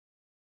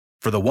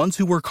For the ones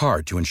who work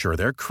hard to ensure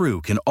their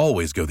crew can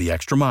always go the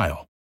extra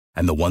mile,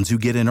 and the ones who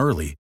get in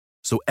early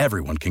so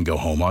everyone can go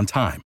home on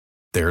time,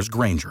 there's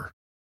Grainger,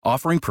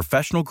 offering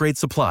professional-grade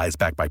supplies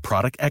backed by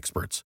product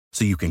experts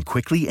so you can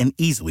quickly and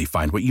easily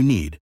find what you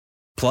need.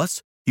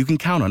 Plus, you can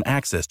count on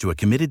access to a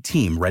committed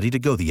team ready to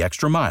go the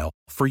extra mile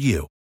for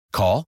you.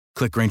 Call,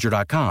 click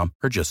Grainger.com,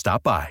 or just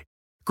stop by.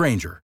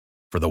 Grainger,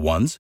 for the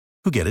ones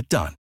who get it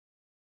done.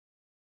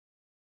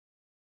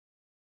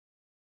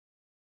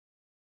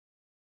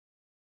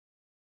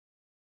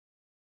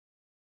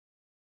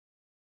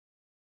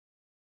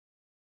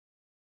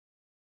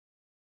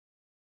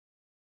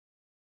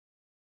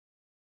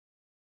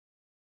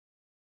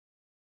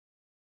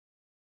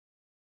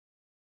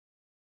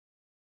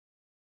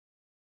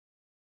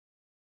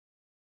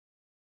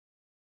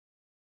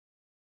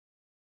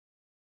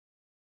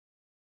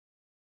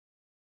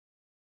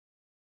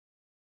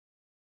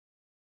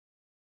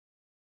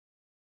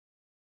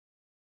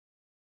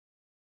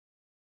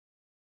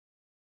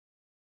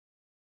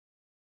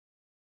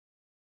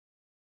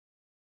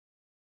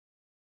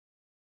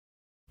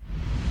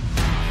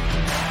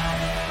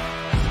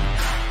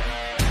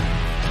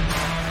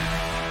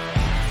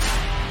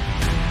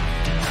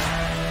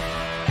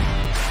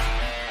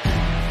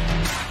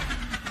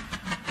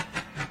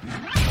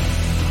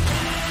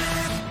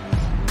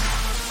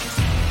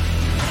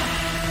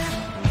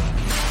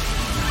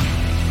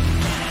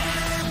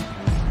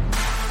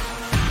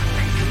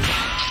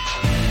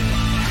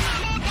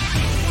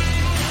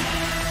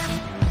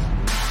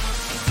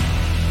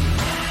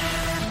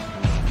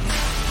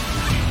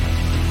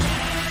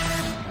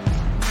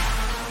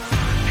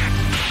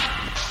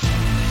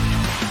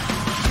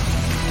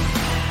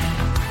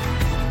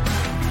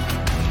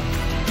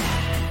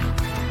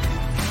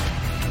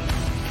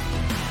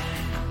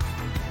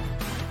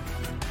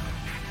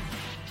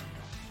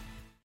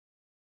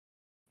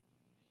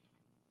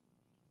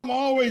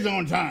 Always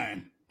on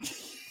time.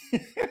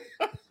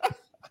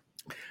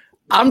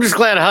 I'm just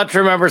glad Hutch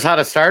remembers how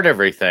to start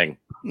everything.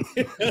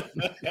 I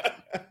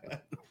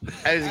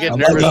was getting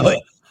nervous.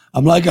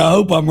 I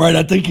hope I'm right.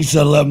 I think he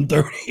said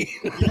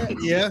 11:30.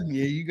 yeah,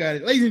 you got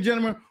it. Ladies and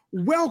gentlemen,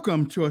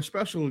 welcome to a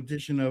special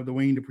edition of the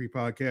Wayne Dupree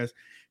podcast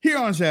here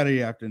on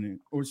Saturday afternoon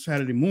or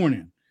Saturday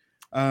morning.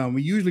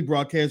 We usually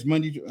broadcast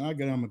Monday. I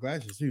got on my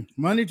glasses too.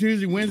 Monday,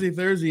 Tuesday, Wednesday,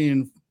 Thursday,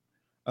 and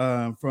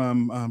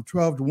from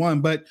 12 to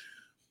 1. But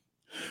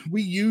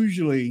we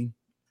usually,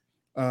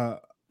 for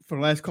the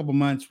last couple of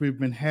months, we've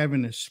been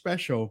having a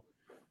special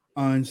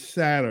on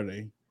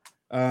Saturday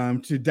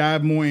to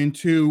dive more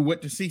into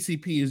what the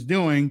CCP is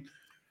doing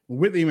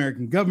with the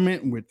American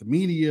government, with the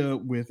media,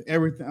 with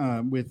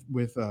everything,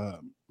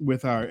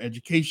 with our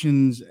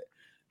educations,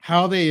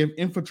 how they have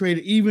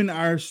infiltrated even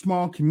our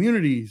small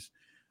communities,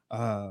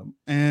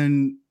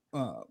 and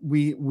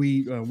we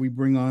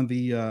bring on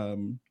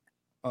the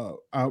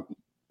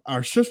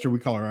our sister, we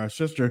call her our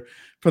sister,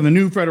 for the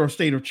new federal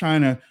state of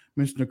China,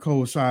 Miss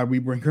Nicole Assad. We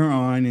bring her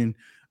on,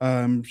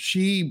 and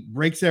she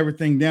breaks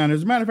everything down.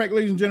 As a matter of fact,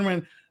 ladies and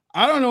gentlemen,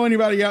 I don't know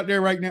anybody out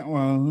there right now,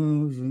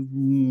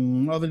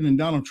 other than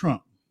Donald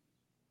Trump,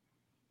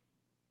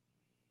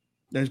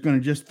 that's going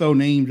to just throw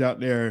names out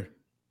there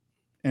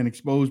and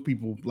expose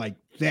people like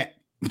that.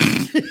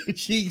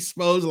 She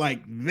exposed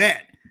like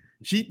that.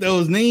 She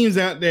throws names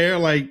out there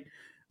like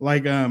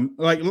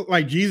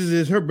Jesus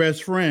is her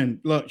best friend.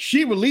 Look,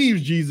 she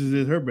believes Jesus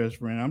is her best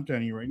friend. I'm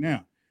telling you right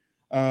now.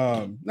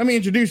 Let me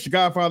introduce the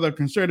godfather of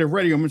conservative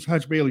radio, Mr.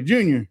 Hutch Bailey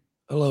Jr.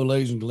 Hello,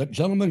 ladies and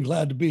gentlemen.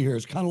 Glad to be here.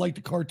 It's kind of like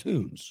the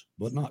cartoons,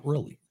 but not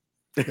really.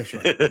 That's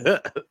right.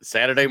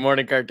 Saturday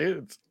morning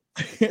cartoons.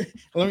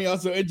 Let me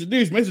also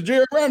introduce Mr.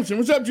 Jerry Robinson.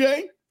 What's up,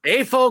 Jay?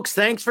 Hey, folks.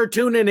 Thanks for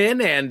tuning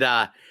in. And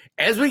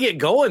as we get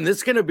going, this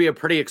is going to be a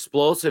pretty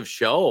explosive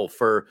show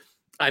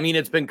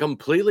it's been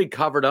completely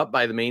covered up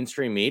by the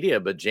mainstream media,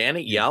 but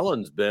Janet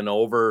Yellen's been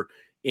over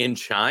in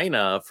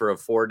China for a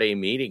 4-day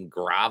meeting,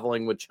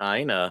 groveling with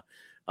China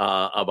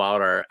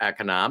about our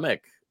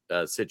economic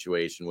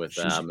situation with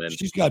them. And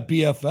she's got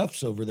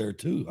BFFs over there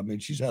too. I mean,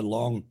 she's had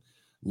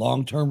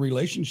long-term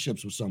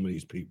relationships with some of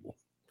these people.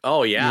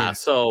 Oh yeah.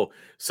 So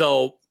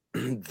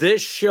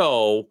this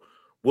show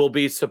will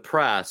be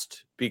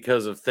suppressed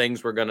because of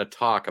things we're going to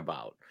talk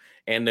about.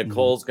 And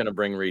Nicole's going to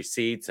bring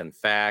receipts and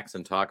facts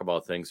and talk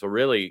about things. So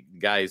really,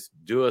 guys,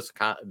 do us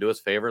a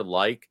favor,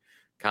 like,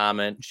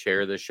 comment,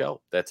 share the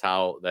show. That's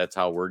how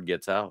word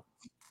gets out.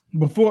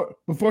 Before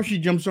she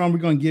jumps on, we're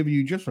going to give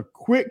you just a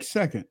quick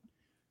second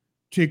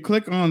to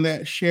click on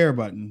that share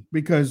button,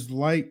 because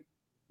like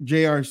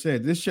JR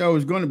said, this show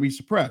is going to be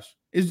suppressed.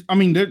 They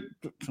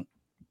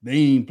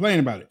ain't playing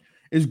about it.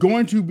 It's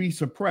going to be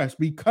suppressed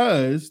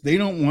because they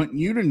don't want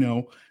you to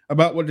know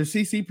about what the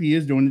CCP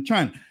is doing to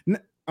China.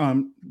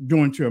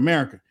 Doing to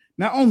America.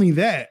 Not only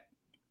that,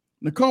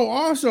 Nicole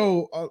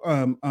also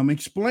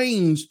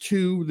explains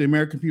to the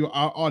American people,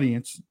 our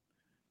audience,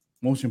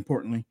 most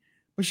importantly,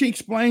 but she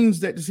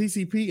explains that the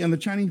CCP and the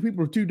Chinese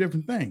people are two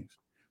different things.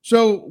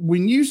 So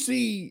when you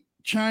see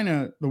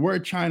China, the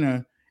word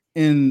China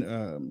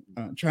in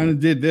China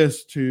did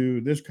this to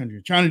this country,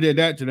 China did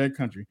that to that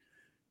country,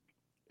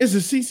 It's the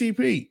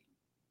CCP.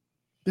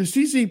 The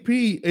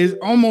CCP is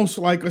almost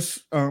like a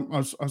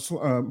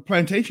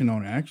plantation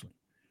owner, actually.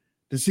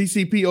 The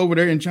CCP over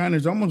there in China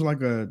is almost like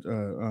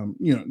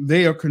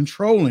they are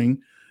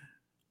controlling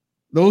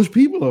those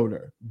people over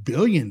there,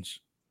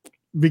 billions,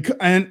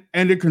 and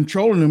they're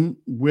controlling them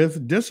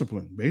with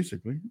discipline,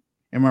 basically.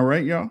 Am I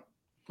right, y'all?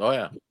 Oh,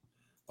 yeah.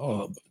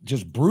 Oh,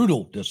 just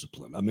brutal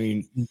discipline. I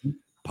mean,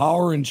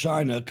 power in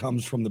China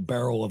comes from the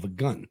barrel of a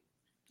gun.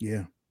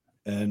 Yeah.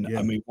 And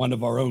I mean, one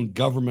of our own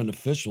government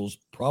officials,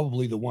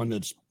 probably the one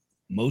that's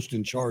most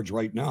in charge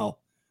right now,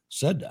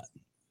 said that.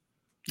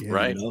 Yeah,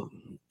 right. You know?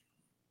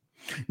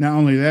 Not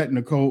only that,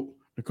 Nicole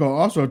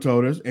also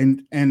told us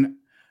and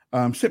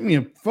sent me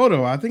a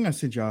photo. I think I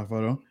sent y'all a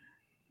photo.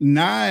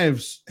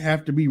 Knives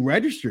have to be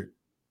registered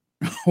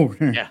over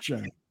there in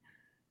China.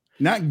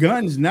 Not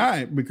guns,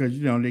 not because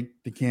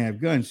they can't have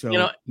guns.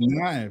 So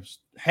knives.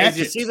 As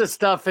you see the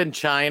stuff in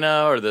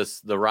China or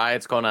the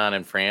riots going on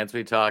in France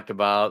we talked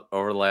about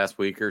over the last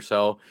week or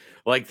so,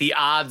 like the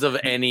odds of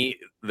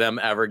them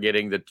ever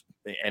getting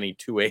any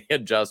 2A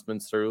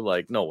adjustments through,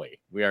 like, no way.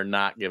 We are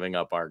not giving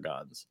up our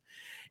guns.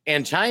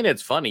 And China,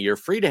 it's funny. You're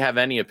free to have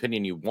any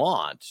opinion you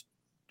want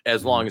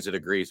as long as it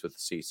agrees with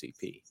the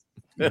CCP.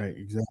 Right,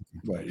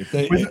 exactly. Right.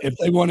 If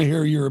they want to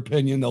hear your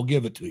opinion, they'll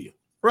give it to you.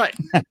 Right.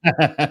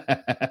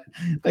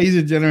 Ladies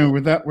and gentlemen,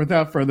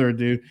 without further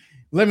ado,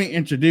 let me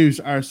introduce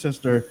our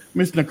sister,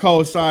 Miss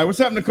Nicole Sy. What's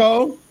up,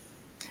 Nicole?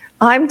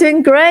 I'm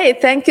doing great.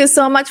 Thank you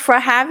so much for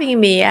having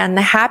me, and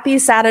happy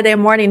Saturday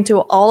morning to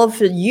all of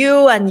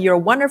you and your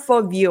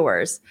wonderful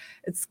viewers.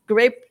 It's a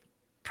great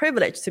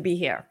privilege to be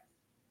here.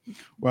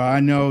 Well, I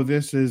know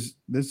this is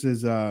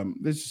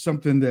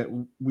something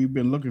that we've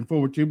been looking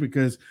forward to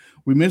because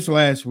we missed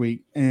last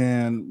week,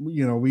 and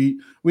we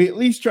at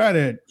least try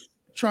to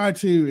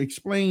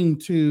explain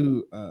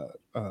to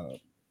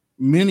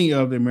many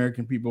of the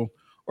American people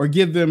or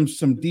give them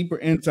some deeper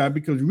insight,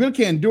 because we really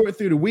can't do it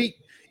through the week.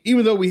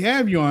 Even though we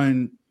have you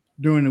on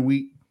during the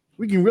week,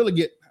 we can really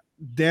get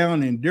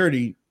down and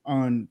dirty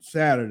on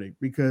Saturday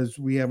because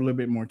we have a little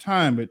bit more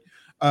time. But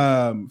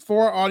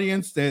for our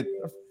audience that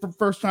for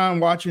first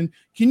time watching,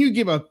 can you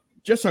give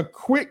just a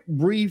quick,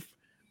 brief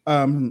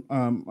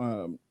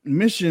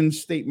mission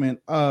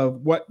statement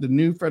of what the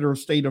new federal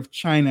state of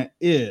China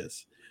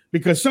is?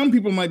 Because some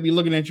people might be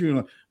looking at you and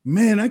like,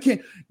 man, I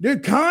can't. They're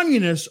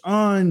communists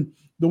on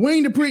the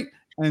Wayne Dupree.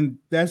 And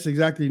that's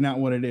exactly not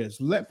what it is.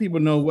 Let people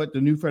know what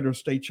the new federal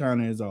state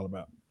China is all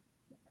about.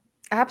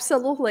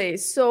 Absolutely.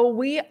 So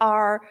we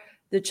are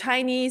the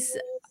Chinese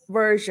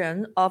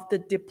version of the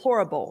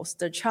deplorables,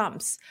 the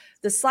chumps,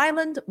 the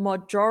silent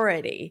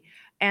majority.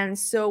 And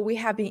so we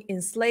have been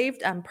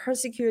enslaved and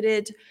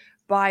persecuted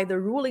by the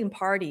ruling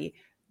party,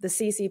 the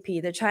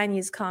CCP, the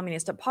Chinese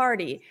Communist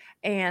Party.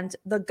 And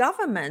the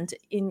government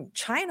in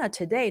China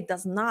today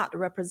does not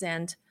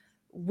represent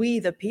we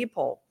the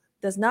people,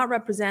 does not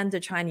represent the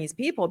Chinese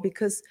people,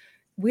 because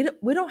we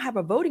don't have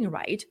a voting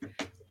right.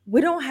 We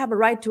don't have a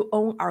right to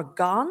own our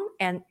gun.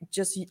 And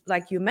just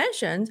like you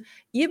mentioned,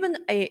 even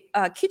a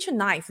kitchen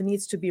knife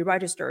needs to be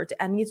registered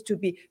and needs to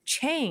be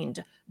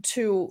chained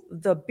to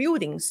the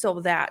building so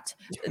that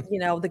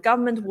the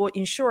government will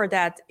ensure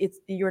that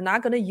you're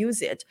not going to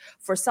use it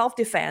for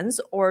self-defense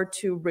or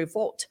to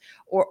revolt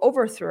or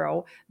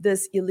overthrow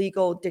this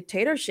illegal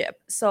dictatorship.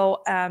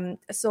 So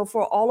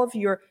for all of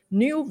your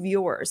new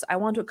viewers, I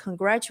want to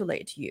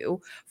congratulate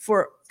you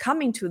for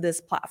coming to this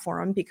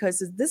platform,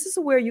 because this is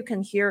where you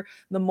can hear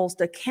the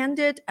most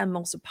candid and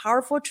most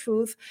powerful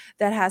truth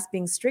that has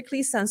been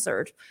strictly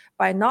censored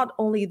by not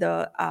only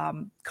the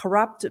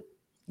corrupt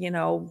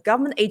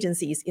government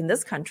agencies in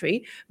this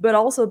country, but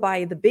also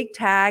by the big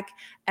tech.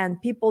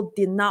 And people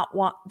did not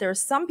want, there are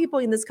some people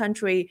in this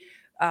country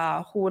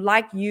who would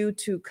like you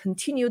to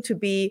continue to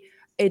be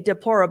a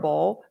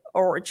deplorable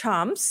or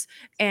chumps.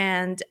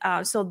 And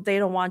so they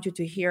don't want you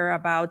to hear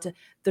about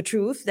the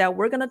truth that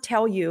we're going to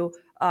tell you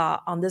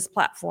on this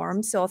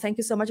platform. So thank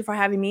you so much for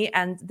having me.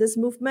 And this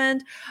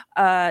movement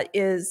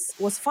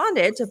was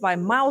founded by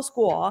Miles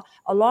Guo,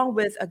 along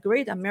with a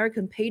great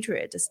American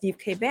patriot, Steve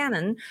K.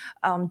 Bannon,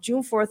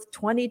 June 4th,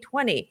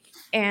 2020.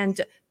 And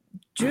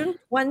June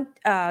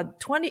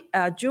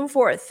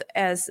 4th,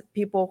 as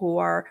people who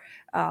are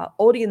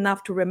old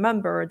enough to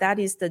remember, that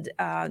is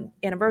the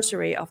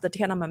anniversary of the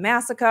Tiananmen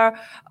massacre.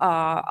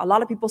 A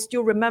lot of people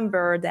still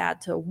remember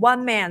that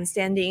one man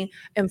standing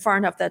in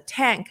front of the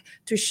tank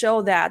to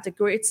show that the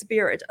great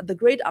spirit, the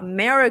great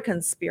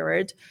American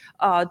spirit,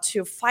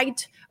 to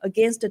fight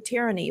against the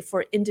tyranny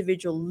for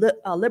individual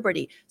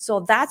liberty. So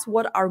that's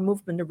what our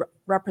movement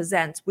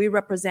represents. We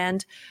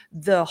represent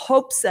the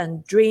hopes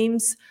and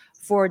dreams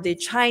for the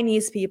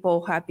Chinese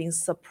people who have been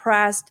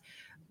suppressed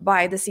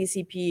by the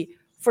CCP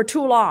for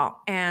too long.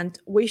 And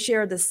we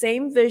share the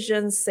same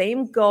vision,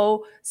 same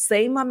goal,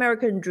 same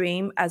American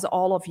dream as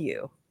all of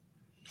you.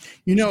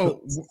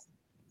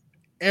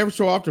 Every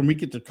so often we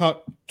get to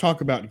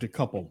talk about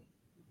decouple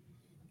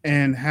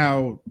and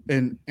how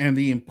and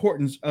the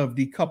importance of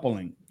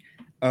decoupling.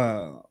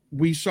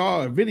 We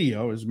saw a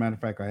video, as a matter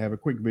of fact, I have a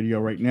quick video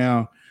right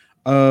now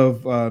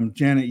of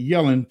Janet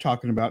Yellen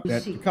talking about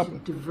that seek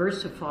decoupling. to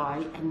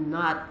diversify and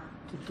not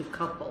to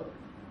decouple.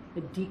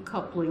 The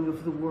decoupling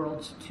of the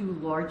world's two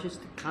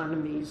largest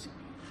economies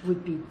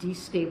would be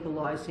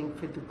destabilizing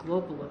for the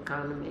global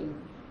economy,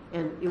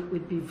 and it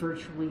would be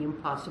virtually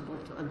impossible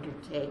to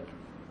undertake.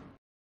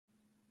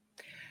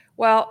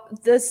 Well,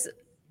 this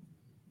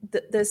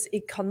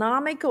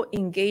economical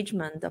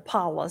engagement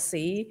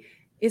policy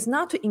is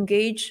not to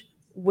engage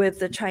with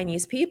the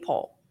Chinese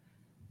people.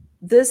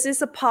 This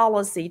is a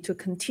policy to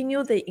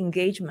continue the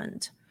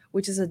engagement,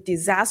 which is a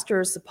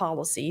disastrous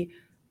policy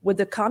with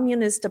the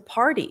Communist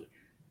Party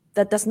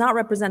that does not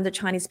represent the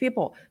Chinese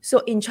people. So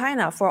in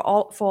China, for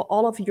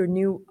all of your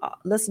new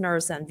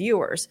listeners and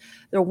viewers,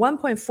 there are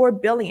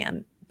 1.4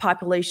 billion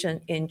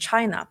population in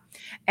China,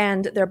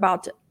 and there are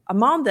about,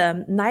 among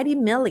them, 90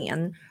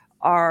 million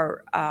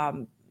are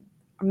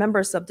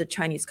members of the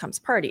Chinese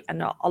Communist Party,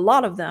 and a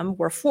lot of them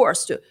were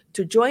forced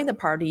to join the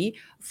party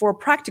for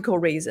practical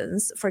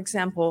reasons. For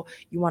example,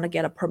 you want to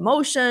get a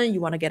promotion,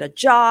 you want to get a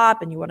job,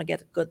 and you want to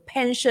get a good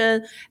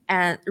pension,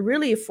 and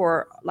really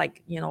for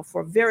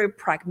for very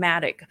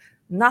pragmatic,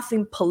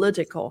 nothing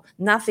political,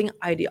 nothing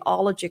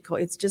ideological.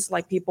 It's just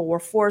like people were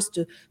forced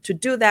to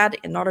do that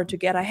in order to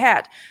get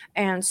ahead.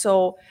 And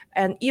so,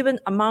 and even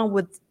among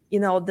with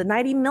the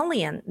 90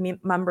 million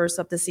members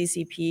of the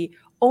CCP,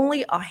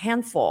 only a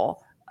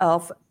handful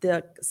of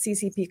the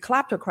CCP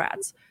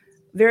kleptocrats,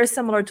 very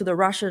similar to the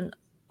Russian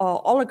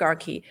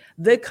oligarchy,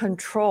 they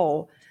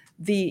control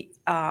the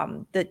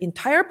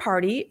entire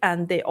party,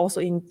 and they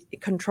also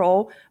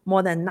control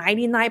more than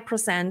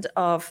 99%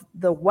 of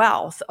the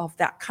wealth of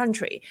that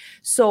country.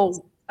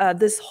 So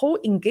this whole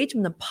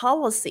engagement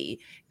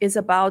policy is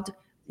about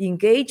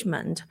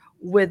engagement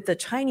with the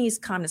Chinese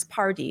Communist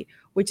Party,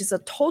 which is a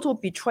total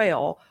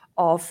betrayal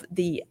of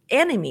the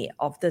enemy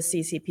of the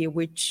CCP,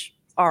 which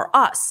are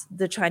us,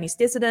 the Chinese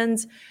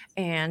dissidents,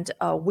 and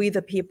we,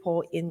 the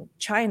people in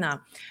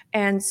China.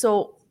 And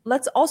so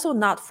let's also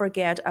not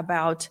forget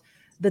about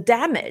the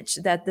damage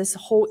that this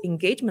whole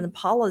engagement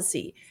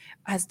policy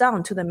has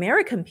done to the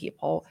American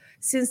people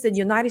since the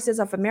United States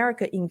of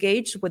America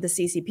engaged with the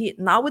CCP,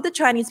 not with the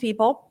Chinese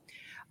people.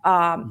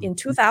 In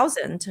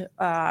 2000,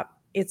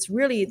 it's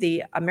really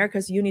the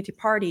America's Unity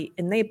Party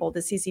enabled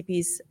the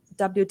CCP's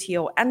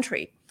WTO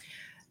entry.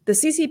 The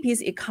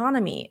CCP's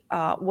economy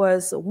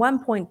was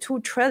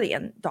 $1.2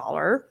 trillion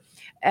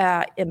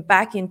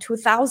back in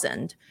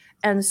 2000.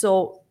 And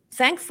so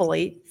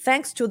thankfully,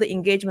 thanks to the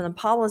engagement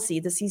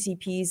policy, the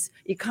CCP's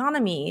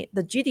economy,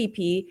 the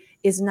GDP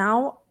is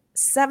now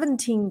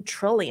 17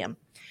 trillion.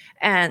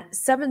 And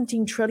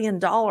 $17 trillion.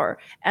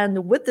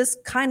 And with this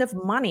kind of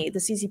money, the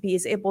CCP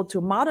is able to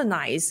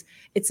modernize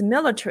its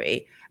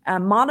military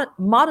and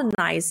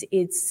modernize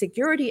its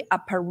security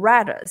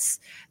apparatus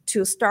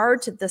to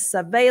start the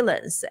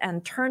surveillance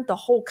and turn the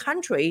whole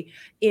country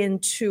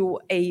into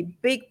a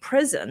big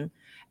prison.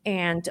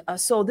 And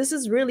so this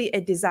is really a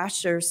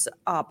disastrous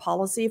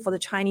policy for the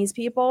Chinese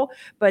people,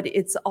 but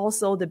it's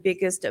also the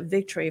biggest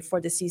victory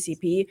for the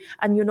CCP.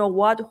 And you know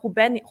what?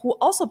 Who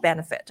also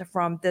benefit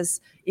from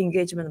this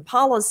engagement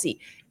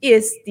policy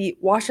is the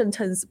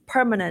Washington's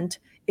permanent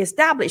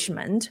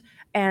establishment,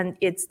 and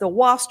it's the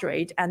Wall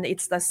Street, and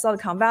it's the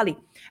Silicon Valley.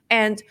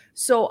 And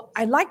so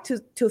I like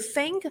to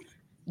think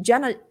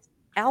Janet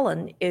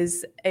Yellen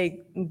is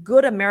a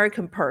good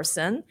American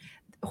person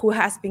who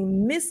has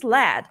been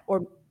misled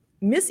or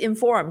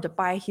misinformed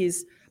by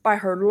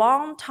her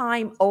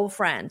longtime old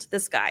friend,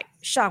 this guy,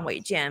 Shang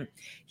Weijian.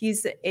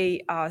 He's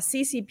a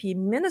CCP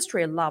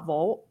ministry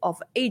level of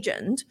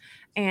agent,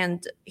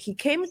 and he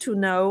came to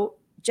know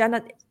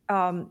Janet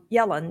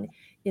Yellen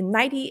in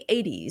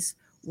 1980s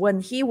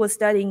when he was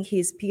studying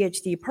his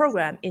PhD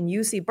program in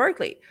UC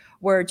Berkeley,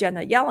 where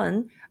Janet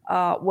Yellen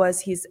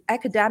was his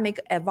academic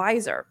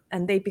advisor,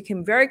 and they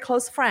became very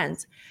close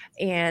friends.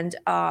 And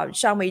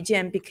Shang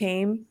Weijian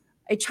became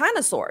a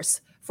China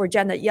source for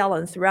Janet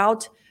Yellen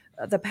throughout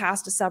the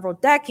past several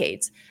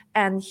decades.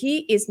 And he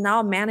is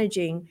now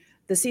managing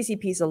the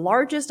CCP's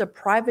largest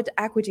private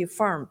equity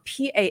firm,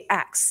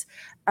 PAX,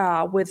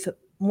 with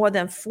more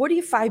than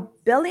 $45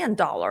 billion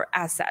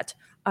asset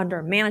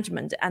under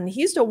management. And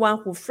he's the one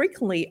who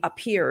frequently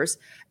appears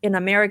in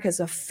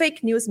America's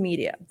fake news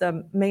media,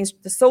 the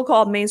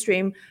so-called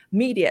mainstream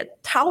media,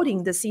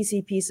 touting the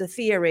CCP's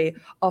theory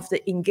of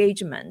the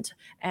engagement.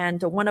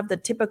 And one of the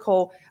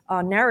typical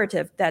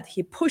narrative that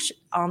he pushed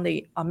on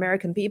the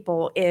American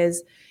people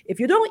is, if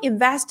you don't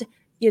invest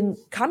in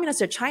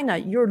communist China,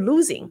 you're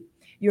losing,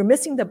 you're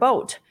missing the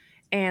boat.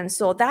 And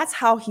so that's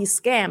how he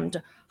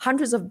scammed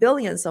hundreds of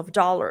billions of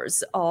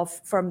dollars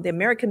from the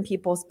American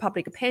People's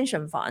Public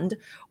Pension Fund.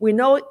 We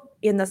know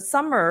in the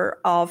summer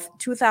of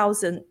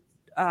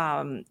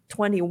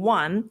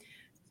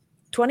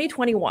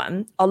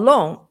 2021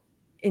 alone,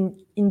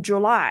 in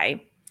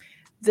July,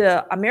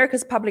 the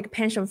America's Public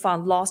Pension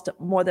Fund lost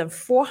more than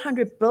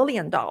 $400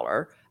 billion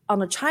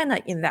on a China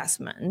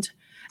investment.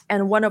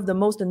 And one of the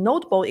most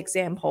notable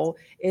example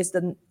is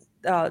the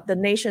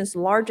nation's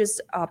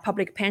largest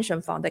public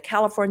pension fund, the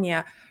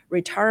California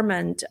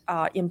Retirement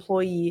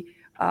Employee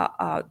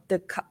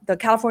the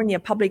California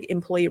Public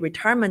Employee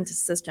Retirement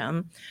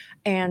System,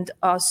 and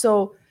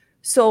so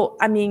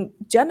I mean,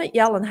 Janet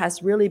Yellen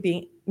has really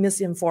been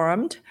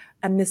misinformed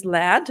and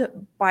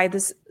misled by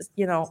this,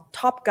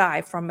 top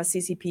guy from a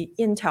CCP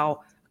Intel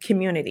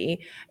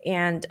community.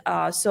 And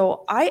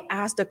so I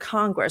asked the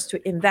Congress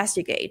to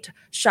investigate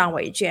Shang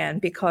Weijian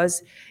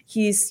because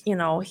he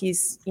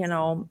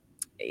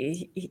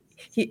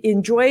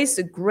enjoys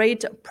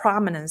great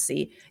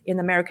prominency in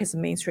America's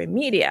mainstream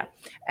media.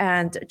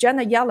 And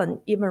Janet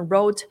Yellen even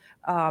wrote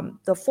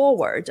the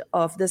foreword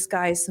of this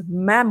guy's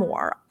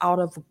memoir, Out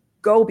of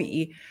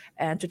Gobi,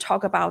 and to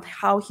talk about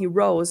how he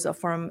rose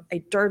from a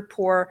dirt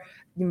poor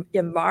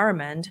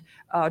environment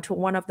to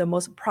one of the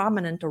most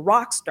prominent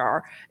rock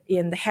star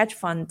in the hedge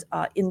fund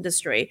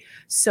industry.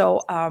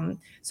 So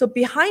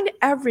behind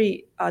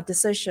every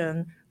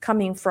decision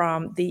coming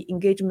from the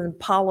engagement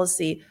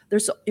policy,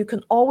 you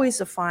can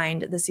always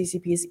find the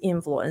CCP's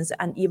influence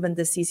and even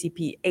the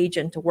CCP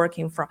agent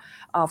working from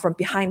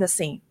behind the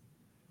scene.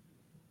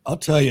 I'll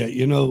tell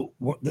you,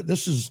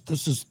 this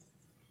is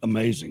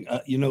amazing.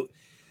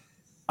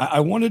 I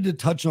wanted to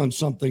touch on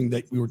something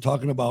that we were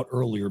talking about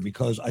earlier,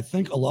 because I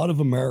think a lot of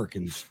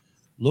Americans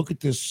look at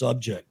this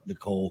subject,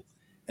 Nicole,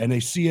 and they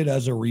see it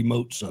as a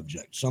remote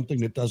subject, something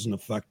that doesn't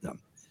affect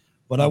them.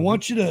 But I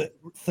want you to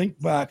think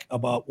back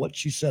about what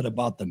she said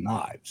about the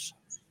knives.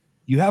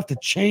 You have to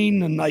chain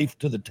the knife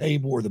to the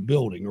table or the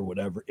building or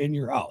whatever in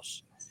your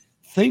house.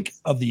 Think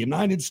of the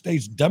United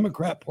States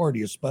Democrat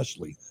Party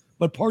especially,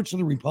 but parts of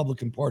the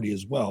Republican Party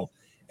as well,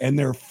 and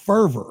their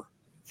fervor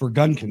for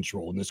gun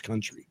control in this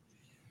country.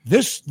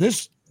 This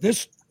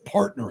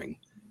partnering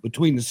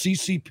between the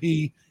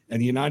CCP and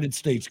the United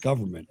States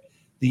government,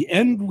 the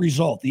end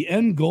result, the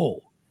end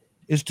goal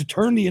is to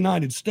turn the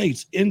United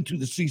States into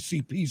the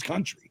CCP's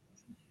country.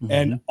 Mm-hmm.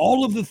 And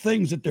all of the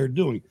things that they're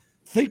doing.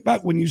 Think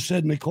back when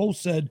Nicole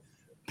said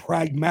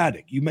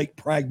pragmatic. You make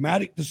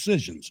pragmatic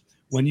decisions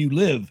when you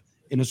live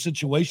in a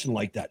situation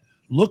like that.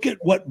 Look at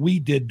what we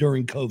did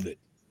during COVID.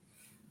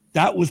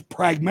 That was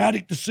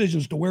pragmatic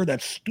decisions to wear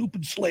that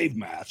stupid slave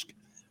mask,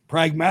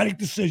 pragmatic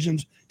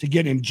decisions to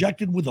get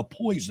injected with a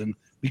poison,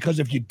 because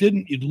if you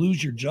didn't, you'd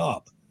lose your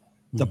job.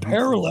 The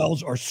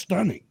parallels are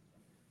stunning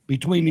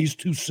between these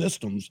two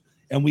systems,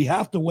 and we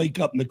have to wake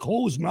up.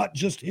 Nicole is not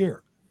just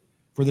here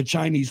for the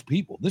Chinese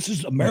people. This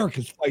is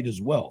America's fight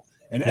as well,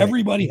 and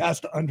everybody has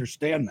to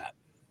understand that.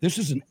 This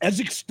is an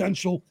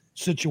existential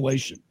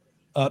situation.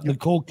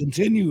 Nicole,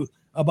 continue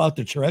about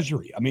the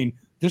Treasury. I mean,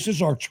 this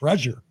is our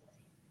treasure.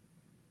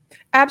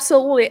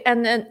 Absolutely.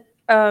 And then,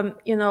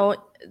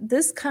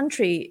 this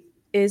country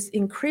is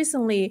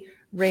increasingly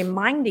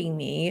reminding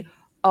me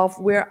of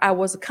where I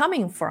was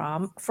coming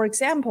from. For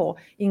example,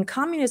 in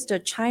communist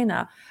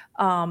China,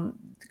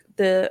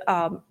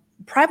 the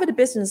private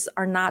business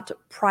are not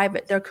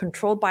private. They're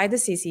controlled by the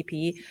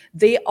CCP.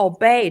 They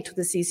obey to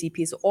the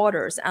CCP's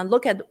orders. And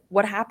look at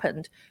what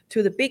happened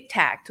to the big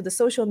tech, to the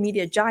social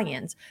media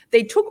giants.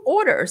 They took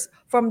orders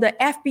from the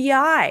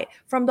FBI,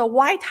 from the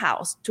White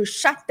House to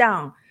shut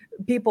down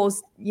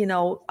people's,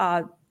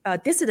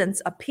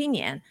 dissidents'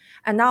 opinion.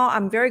 And now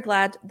I'm very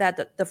glad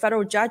that the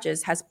federal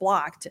judges has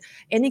blocked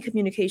any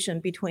communication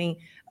between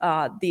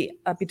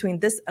between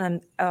this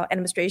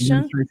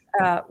administration,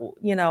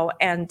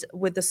 and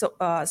with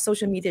the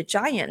social media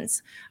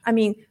giants. I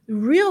mean,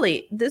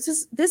 really,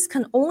 this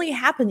can only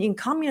happen in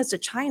communist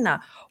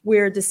China,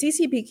 where the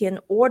CCP can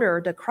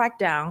order the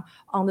crackdown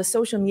on the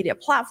social media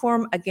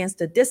platform against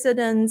the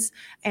dissidents.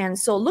 And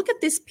so look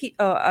at these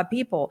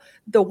people.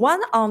 The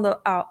one on the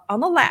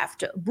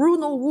left,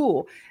 Bruno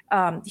Wu,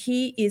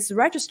 he is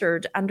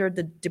registered under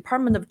the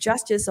Department of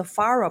Justice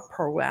FARA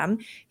program.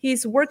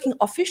 He's working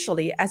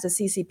officially as a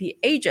CCP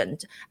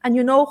agent. And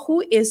you know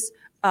who is,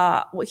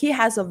 he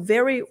has a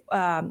very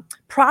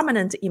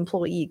prominent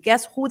employee.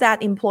 Guess who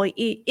that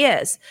employee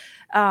is?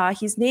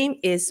 His name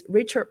is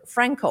Richard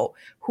Franco,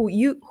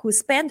 who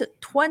spent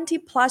 20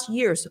 plus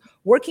years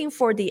working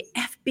for the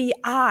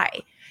FBI.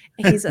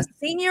 He's a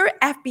senior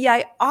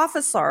FBI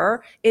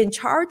officer in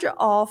charge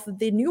of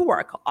the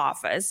Newark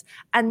office.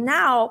 And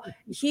now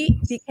he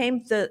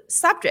became the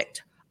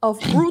subject of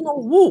Bruno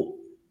Wu.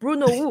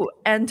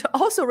 And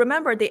also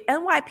remember the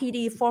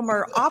NYPD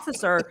former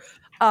officer,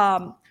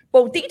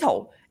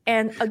 Bodito.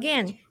 And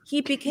again,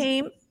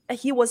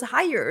 he was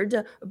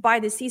hired by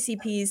the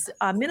CCP's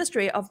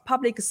Ministry of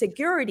Public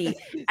Security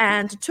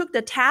and took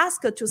the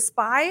task to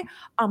spy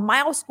on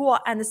Miles Guo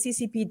and the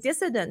CCP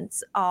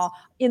dissidents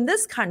in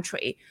this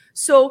country.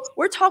 So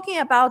we're talking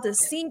about the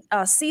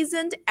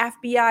seasoned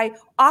FBI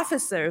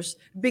officers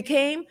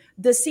became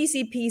the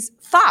CCP's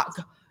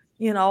thug,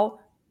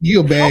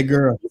 You a bad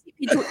girl.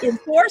 To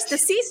enforce the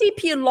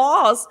CCP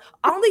laws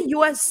on the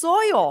U.S.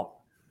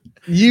 soil.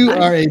 You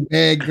are a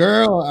bad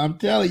girl. I'm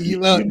telling you.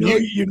 Look,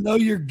 you know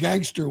you're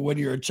gangster when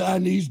you're a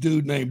Chinese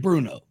dude named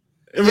Bruno.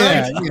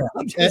 Yeah, right? Yeah.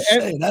 I'm just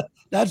saying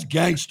that's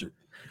gangster.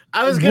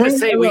 I was going to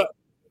say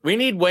we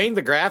need Wayne,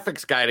 the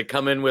graphics guy, to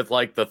come in with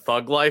like the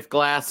Thug Life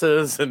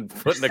glasses and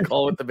put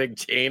Nicole with the big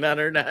chain on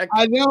her neck.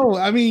 I know.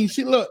 I mean,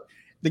 look.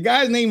 The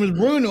guy's name is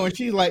Bruno, and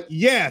she's like,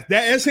 yeah,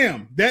 that's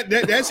him.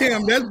 That's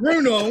him. That's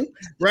Bruno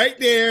right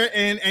there.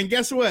 And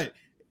guess what?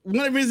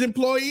 One of his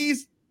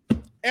employees,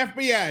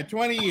 FBI,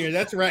 20 years.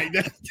 That's right.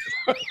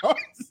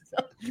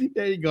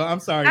 There you go. I'm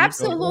sorry.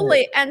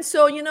 Absolutely. And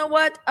so you know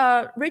what?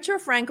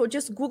 Richard Frankel,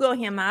 just Google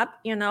him up,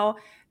 you know,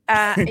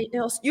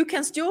 you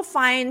can still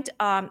find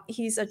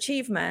his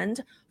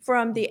achievement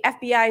from the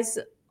FBI's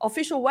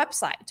official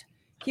website.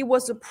 He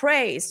was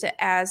praised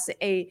as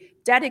a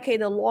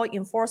dedicated law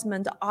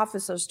enforcement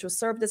officer to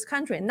serve this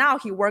country. Now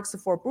he works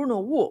for Bruno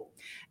Wu.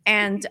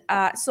 And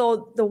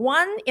so the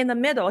one in the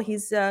middle,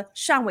 he's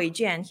Shang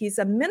Weijian. He's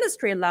a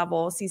ministry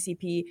level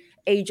CCP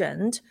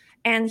agent.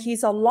 And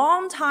he's a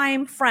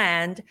longtime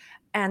friend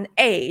and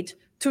aide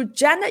to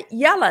Janet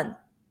Yellen.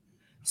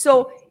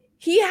 So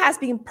he has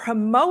been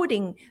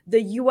promoting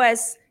the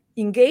U.S.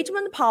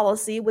 engagement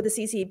policy with the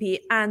CCP,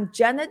 and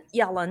Janet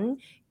Yellen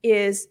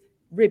is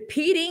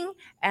repeating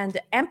and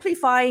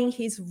amplifying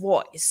his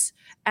voice.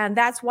 And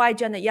that's why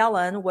Janet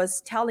Yellen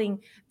was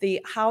telling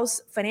the House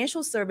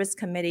Financial Service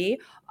Committee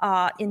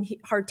in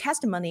her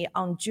testimony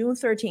on June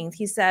 13th,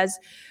 he says,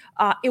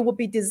 it would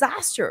be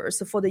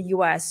disastrous for the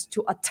U.S.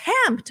 to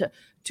attempt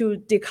to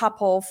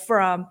decouple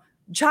from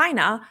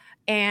China.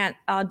 And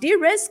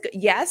de-risk,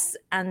 yes,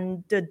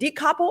 and the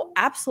decouple,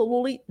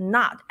 absolutely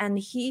not.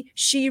 And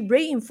she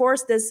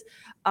reinforced this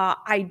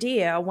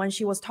idea when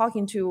she was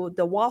talking to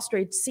the Wall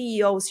Street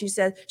CEOs. She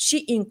said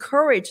she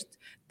encouraged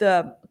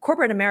the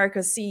corporate America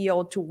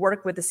CEO to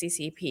work with the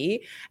CCP.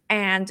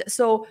 And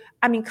so,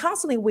 I mean,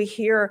 constantly we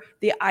hear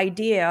the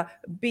idea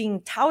being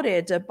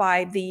touted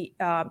by the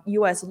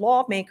U.S.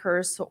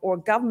 lawmakers or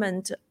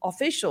government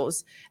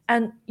officials.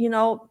 And, you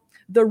know,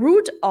 the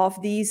root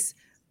of these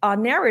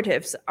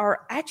narratives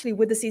are actually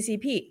with the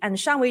CCP. And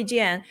Shang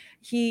Weijian,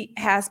 he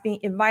has been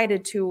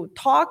invited to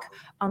talk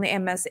on the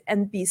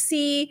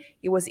MSNBC.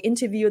 He was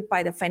interviewed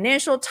by the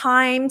Financial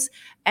Times.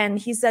 And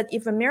he said,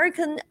 if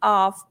American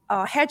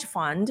hedge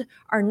fund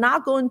are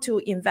not going to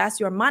invest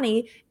your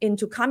money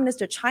into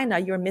communist China,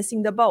 you're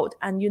missing the boat.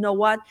 And you know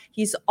what?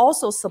 He's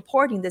also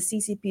supporting the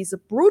CCP's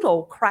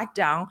brutal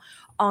crackdown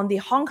on the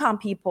Hong Kong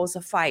people's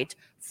fight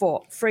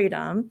for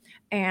freedom.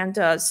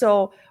 And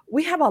so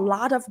we have a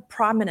lot of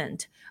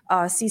prominent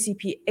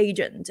CCP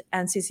agent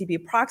and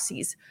CCP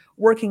proxies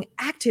working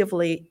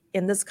actively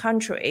in this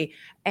country.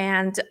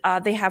 And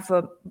they have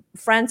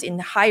friends in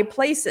high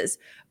places.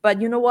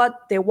 But you know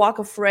what? They walk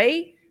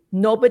afraid.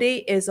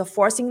 Nobody is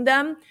forcing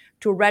them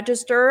to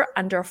register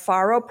under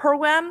FARO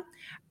program.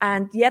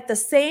 And yet the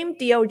same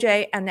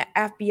DOJ and the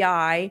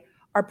FBI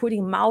are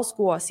putting Mao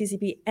Squad,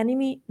 CCP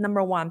enemy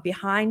number one,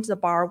 behind the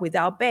bar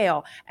without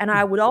bail. And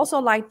I would also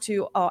like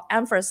to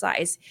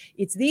emphasize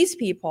it's these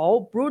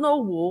people, Bruno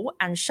Wu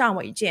and Shang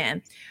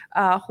Weijian,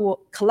 who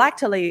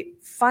collectively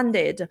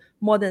funded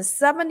more than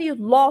 70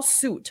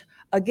 lawsuits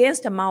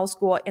against Mao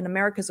Squad in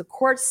America's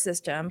court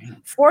system,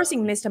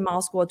 forcing Mr.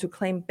 Mao Squad to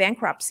claim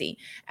bankruptcy.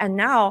 And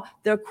now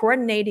they're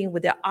coordinating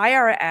with the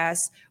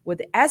IRS, with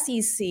the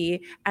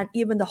SEC, and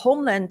even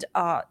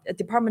the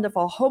Department of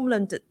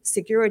Homeland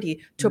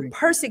Security to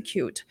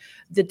persecute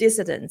the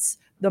dissidents,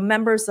 the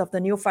members of the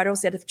new federal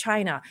state of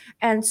China.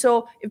 And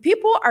so if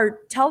people are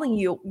telling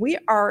you we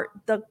are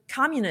the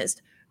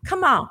communists,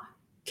 come on.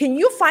 Can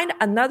you find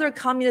another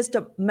communist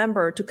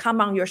member to come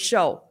on your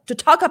show to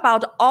talk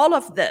about all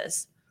of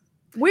this?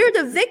 We're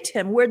the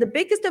victim. We're the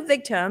biggest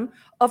victim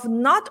of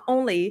not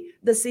only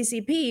the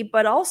CCP,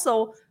 but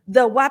also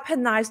the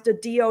weaponized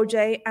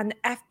DOJ and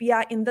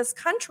FBI in this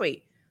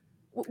country.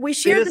 We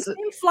share the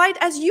same flight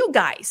as you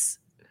guys.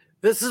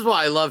 This is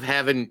why I love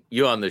having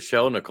you on the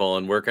show, Nicole,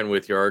 and working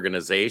with your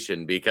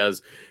organization,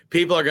 because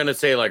people are going to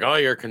say like, oh,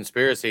 you're a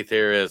conspiracy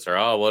theorist, or,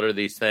 oh, what are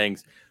these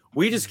things?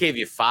 We just gave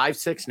you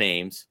 5-6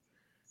 names.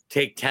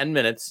 Take 10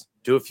 minutes.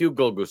 Do a few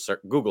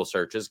Google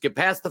searches, get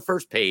past the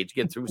first page,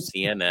 get through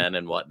CNN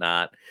and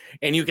whatnot,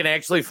 and you can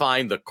actually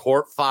find the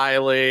court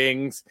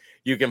filings.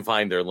 You can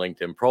find their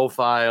LinkedIn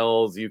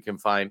profiles. You can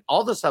find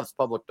all the stuff's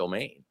public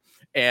domain.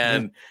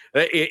 And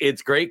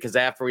it's great because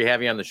after we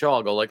have you on the show,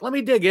 I'll go like, let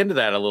me dig into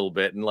that a little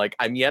bit. And like,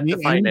 I'm yet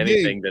to find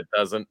anything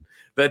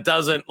that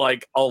doesn't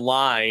like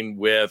align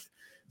with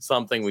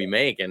something we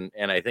make. And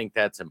I think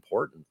that's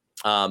important.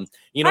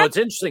 You know, it's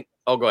interesting.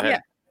 Oh, go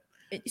ahead.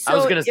 Yeah. So I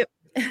was going to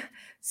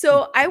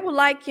So I would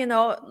like,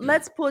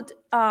 let's put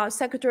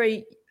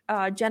Secretary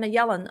Janet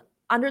Yellen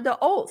under the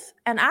oath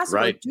and ask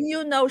her, do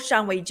you know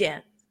Shang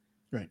Weijian?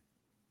 Right.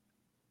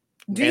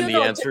 Do you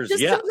know? Just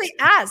simply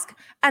ask.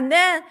 And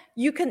then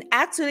you can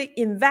actually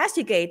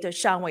investigate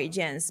Shang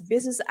Weijian's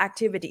business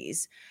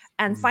activities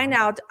and find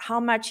out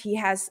how much he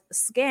has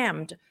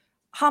scammed,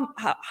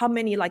 how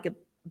many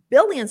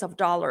billions of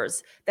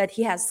dollars that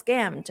he has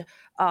scammed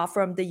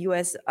from the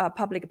U.S.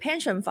 public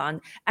pension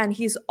fund. And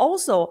he's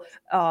also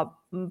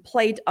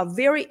played a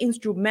very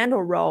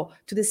instrumental role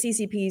to the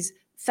CCP's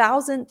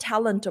 1,000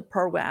 Talent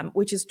Program,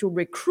 which is to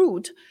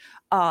recruit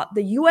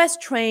the U.S.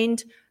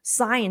 trained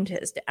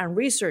scientists and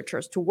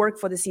researchers to work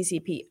for the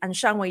CCP. And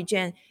Shang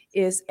Weijian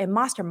is a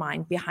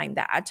mastermind behind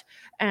that.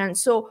 And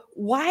so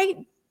why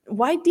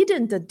why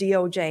didn't the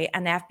DOJ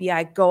and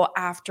FBI go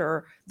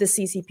after the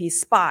CCP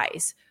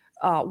spies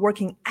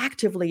working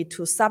actively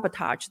to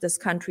sabotage this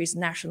country's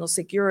national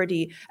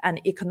security and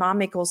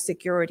economical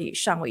security,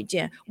 上尾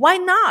剑? Why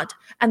not?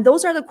 And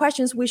those are the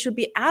questions we should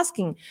be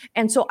asking.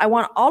 And so I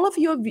want all of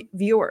your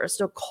viewers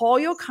to call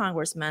your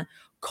congressman,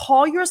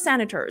 call your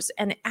senators,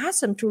 and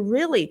ask them to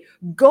really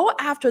go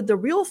after the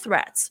real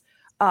threats,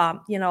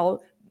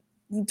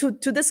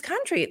 to this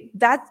country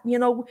that,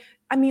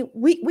 I mean,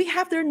 we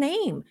have their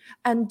name,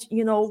 and,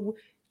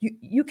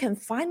 you can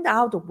find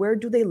out where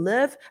do they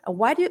live, and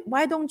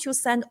why don't you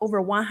send over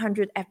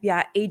 100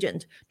 FBI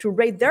agents to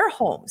raid their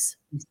homes?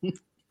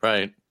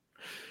 Right.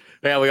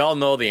 Yeah, we all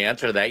know the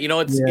answer to that.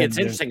 It's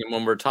interesting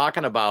when we're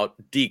talking about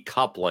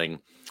decoupling.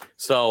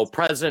 So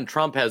President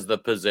Trump has the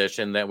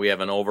position that we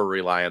have an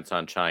over-reliance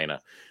on China.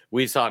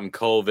 We saw it in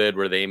COVID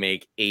where they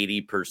make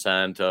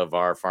 80% of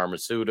our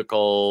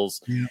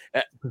pharmaceuticals.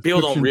 Yeah.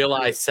 People don't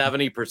realize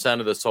 70%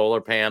 of the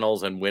solar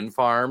panels and wind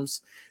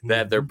farms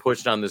that they're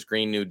pushed on this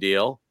Green New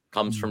Deal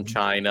comes from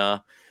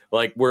China.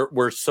 Like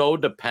we're so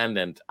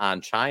dependent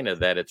on China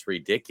that it's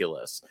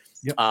ridiculous.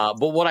 Yep.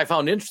 But what I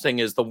found interesting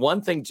is the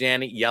one thing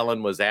Janet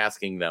Yellen was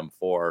asking them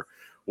for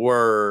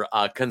were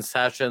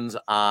concessions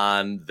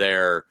on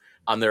their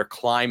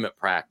climate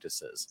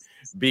practices,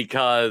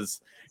 because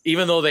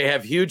even though they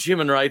have huge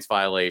human rights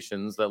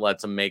violations that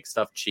lets them make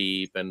stuff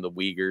cheap and the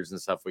Uyghurs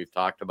and stuff we've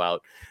talked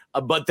about,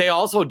 but they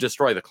also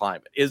destroy the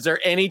climate. Is there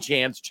any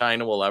chance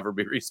China will ever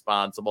be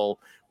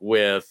responsible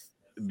with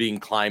being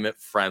climate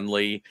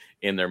friendly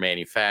in their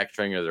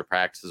manufacturing or their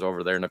practices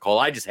over there, Nicole?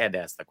 I just had to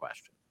ask the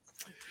question.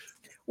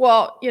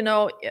 Well,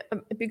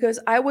 because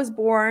I was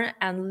born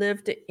and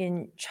lived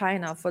in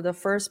China for the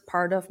first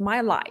part of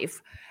my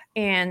life.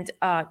 And,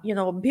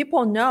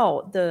 people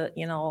know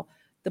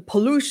the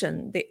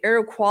pollution, the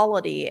air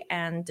quality,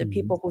 and the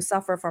people who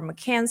suffer from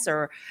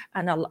cancer,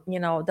 and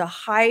the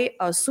high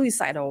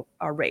suicidal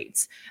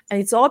rates,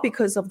 and it's all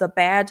because of the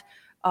bad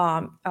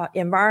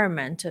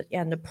environment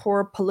and the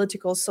poor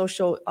political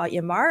social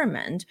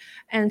environment.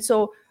 And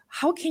so,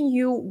 how can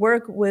you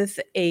work with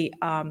the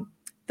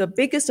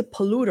biggest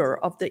polluter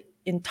of the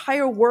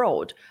entire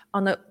world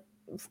on the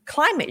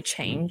climate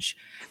change,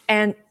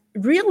 and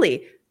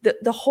really?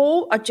 The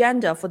whole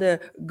agenda for the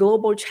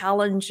global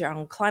challenge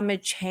on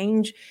climate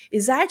change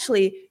is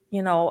actually,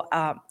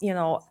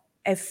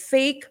 a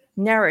fake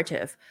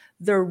narrative.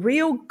 The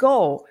real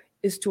goal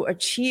is to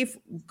achieve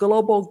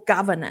global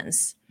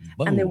governance.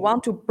 Boom. And they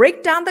want to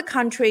break down the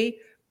country,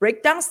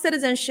 break down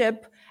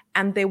citizenship,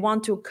 and they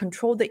want to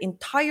control the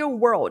entire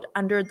world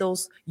under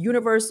those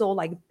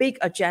universal, big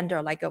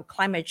agenda, like a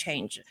climate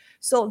change.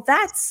 So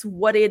that's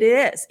what it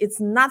is. It's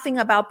nothing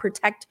about about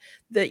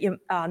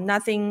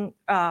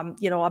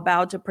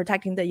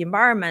protecting the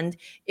environment.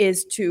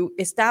 Is to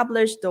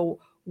establish the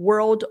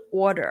world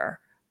order,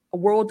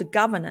 world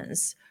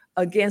governance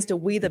against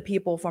we the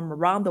people from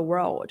around the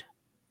world.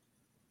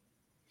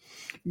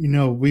 We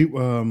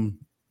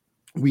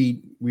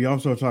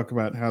also talk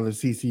about how the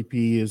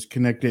CCP is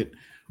connected.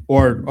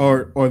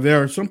 Or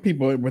there are some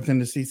people within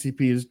the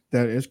CCP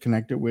that is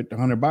connected with the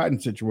Hunter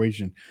Biden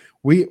situation.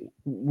 We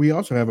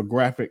also have a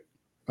graphic.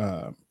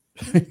 Went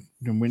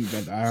and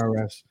got the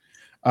IRS.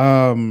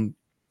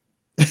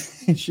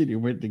 She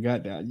done went and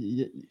got that.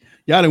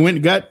 Y'all done went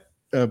and got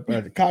a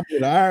copy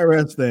of the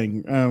IRS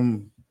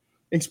thing.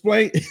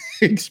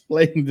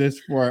 Explain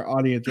this for our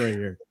audience right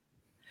here.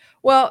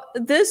 Well,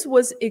 this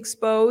was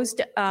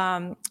exposed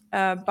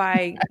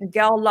by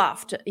Gal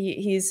Luft.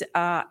 He's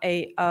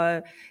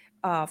a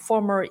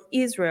former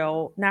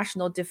Israel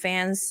National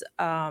Defense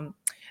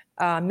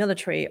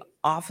military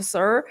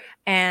officer,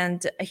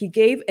 and he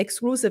gave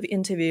exclusive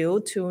interview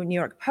to New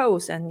York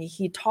Post, and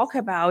he talked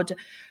about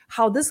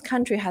how this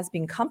country has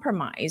been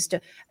compromised,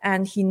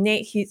 and he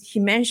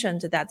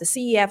mentioned that the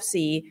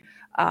CEFC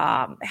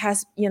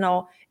has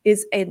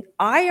is an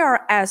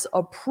IRS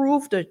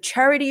approved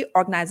charity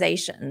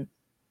organization,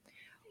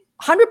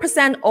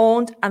 100%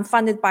 owned and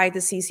funded by the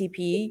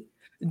CCP,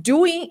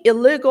 doing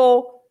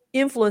illegal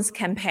influence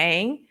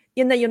campaign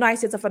in the United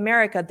States of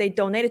America. They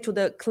donated to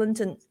the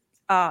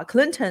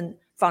Clinton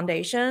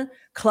Foundation,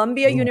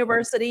 Columbia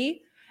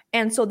University.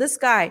 And so this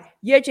guy,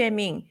 Ye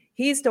Jianming,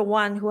 he's the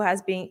one who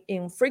has been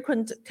in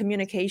frequent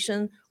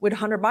communication with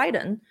Hunter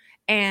Biden.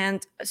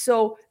 And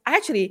so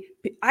actually,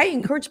 I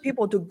encourage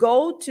people to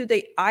go to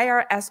the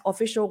IRS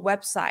official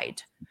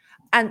website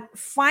and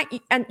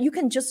you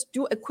can just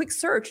do a quick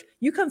search.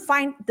 You can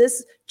find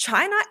this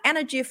China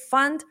Energy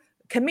Fund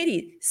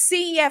Committee,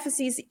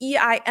 CEFC's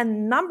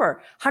EIN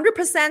number, 100%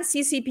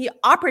 CCP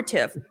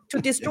operative to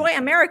destroy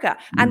America.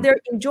 And they're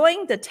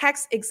enjoying the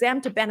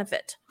tax-exempt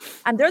benefit.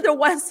 And they're the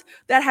ones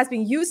that has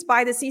been used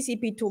by the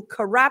CCP to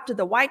corrupt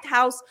the White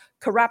House,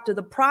 corrupt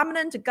the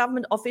prominent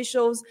government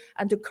officials,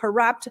 and to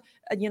corrupt,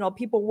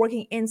 people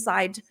working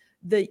inside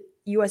the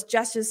U.S.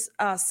 justice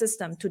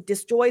system to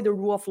destroy the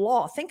rule of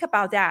law. Think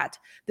about that.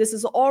 This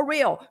is all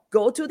real.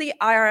 Go to the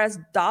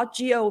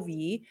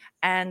irs.gov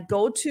and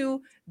go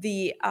to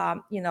the,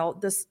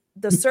 this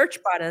the search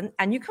button,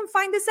 and you can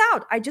find this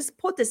out. I just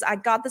put this. I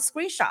got the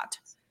screenshot.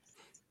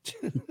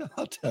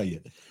 I'll tell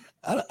you,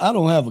 I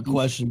don't have a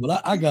question,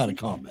 but I got a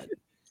comment.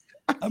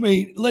 I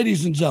mean,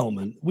 ladies and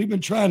gentlemen, we've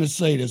been trying to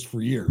say this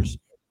for years.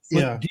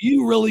 But do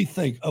you really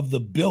think of the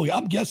billion?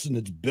 I'm guessing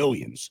it's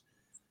billions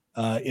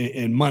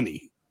in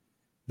money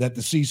that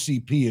the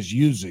CCP is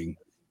using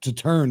to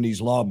turn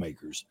these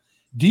lawmakers.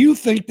 Do you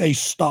think they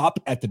stop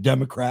at the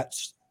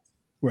Democrats?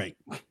 Right.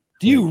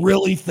 Do you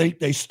really think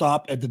they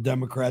stop at the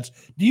Democrats?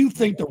 Do you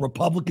think the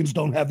Republicans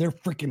don't have their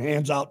freaking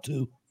hands out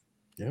too?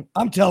 Yep.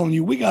 I'm telling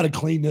you, we got to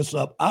clean this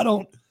up. I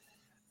don't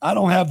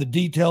have the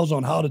details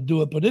on how to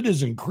do it, but it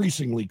is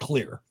increasingly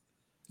clear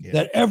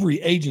that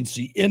every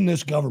agency in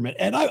this government,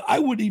 and I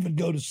would even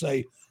go to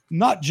say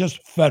not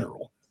just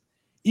federal,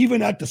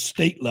 even at the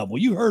state level.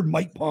 You heard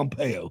Mike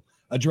Pompeo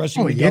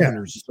addressing the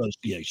Governors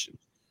Association.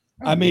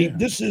 I mean,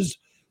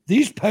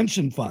 these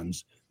pension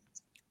funds,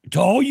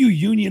 to all you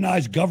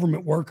unionized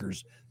government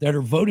workers that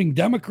are voting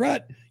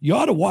Democrat, you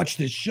ought to watch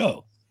this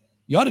show.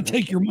 You ought to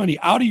take your money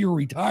out of your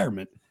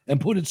retirement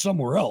and put it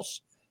somewhere else,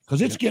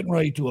 because it's getting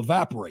ready to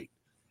evaporate.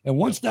 And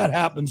once that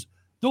happens,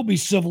 there'll be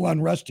civil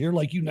unrest here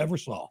like you never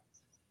saw.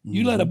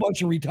 You let a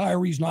bunch of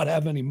retirees not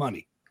have any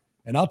money,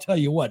 and I'll tell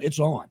you what, it's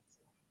on.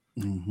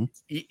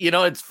 You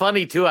know, it's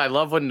funny too. I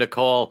love when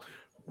Nicole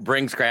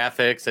brings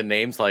graphics and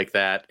names like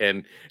that,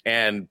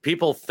 and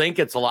people think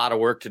it's a lot of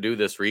work to do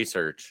this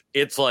research.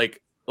 It's like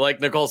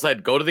Nicole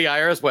said, go to the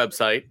IRS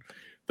website.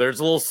 There's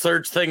a little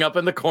search thing up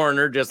in the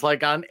corner, just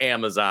like on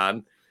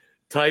Amazon.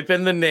 Type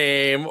in the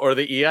name or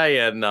the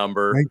EIN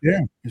number. Right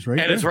there. It's right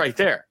there. It's right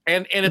there.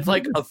 And it's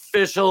like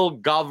official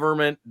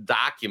government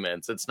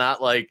documents. It's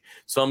not like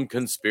some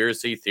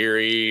conspiracy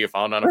theory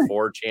found on a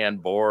 4chan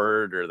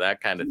board or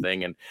that kind of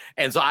thing.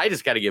 And so I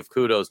just got to give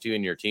kudos to you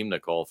and your team,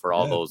 Nicole, for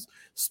all those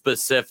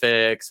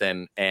specifics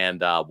and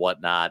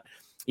whatnot.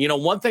 You know,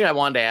 one thing I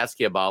wanted to ask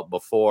you about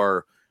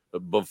before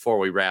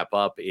we wrap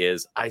up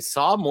is I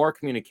saw more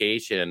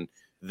communication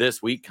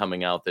this week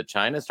coming out that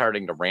China's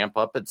starting to ramp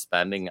up its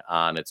spending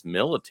on its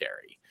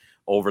military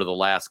over the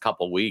last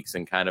couple of weeks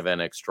in kind of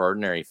an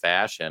extraordinary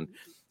fashion.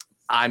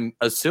 I'm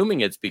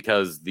assuming it's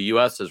because the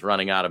U.S. is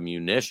running out of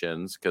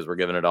munitions because we're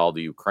giving it all to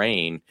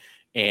Ukraine,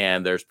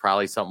 and there's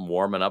probably something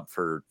warming up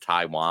for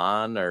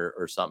Taiwan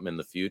or something in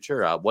the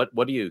future.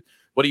 What do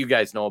you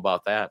guys know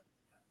about that?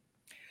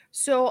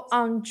 So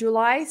on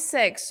July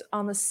 6th,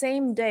 on the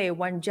same day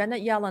when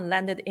Janet Yellen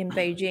landed in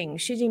Beijing,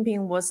 Xi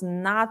Jinping was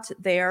not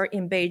there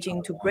in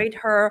Beijing to greet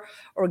her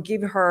or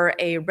give her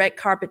a red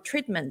carpet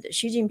treatment.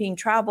 Xi Jinping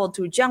traveled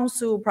to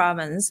Jiangsu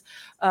province,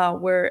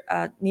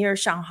 near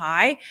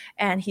Shanghai,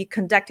 and he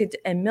conducted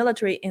a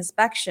military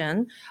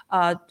inspection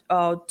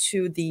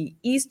to the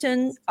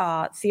Eastern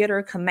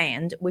Theater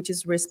Command, which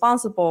is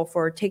responsible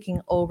for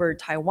taking over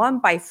Taiwan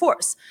by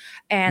force.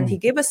 And he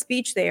gave a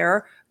speech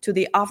there to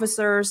the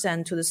officers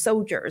and to the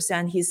soldiers.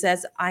 And he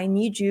says, I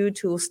need you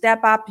to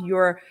step up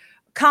your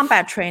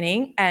combat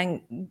training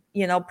and,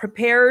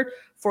 prepare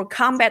for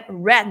combat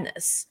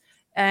readiness.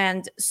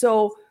 And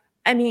so,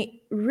 I mean,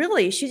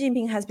 really, Xi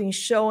Jinping has been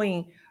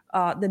showing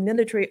the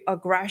military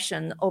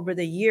aggression over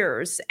the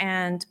years.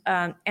 And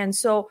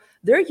so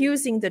they're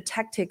using the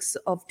tactics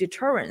of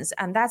deterrence.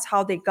 And that's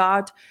how they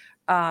got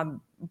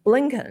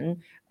Blinken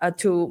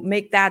to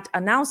make that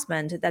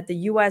announcement that the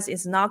U.S.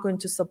 is not going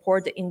to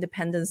support the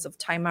independence of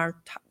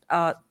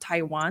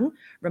Taiwan.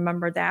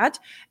 Remember that?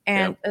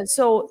 And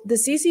so the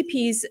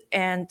CCPs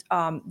and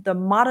the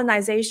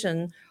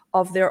modernization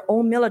of their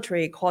own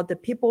military, called the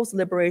People's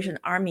Liberation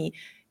Army,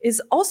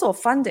 is also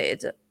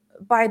funded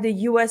by the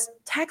U.S.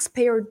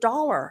 taxpayer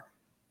dollar.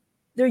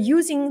 They're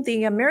using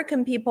the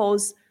American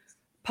people's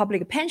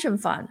public pension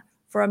fund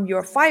from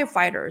your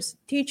firefighters,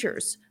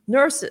 teachers,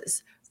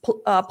 nurses,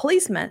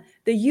 policemen.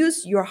 They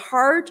use your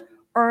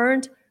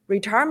hard-earned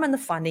retirement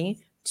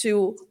funding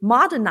to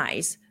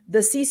modernize the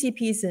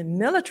CCP's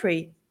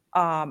military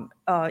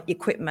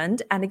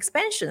equipment and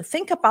expansion.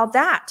 Think about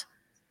that.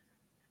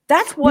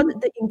 That's what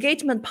the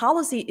engagement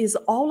policy is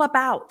all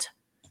about.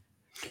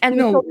 And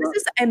so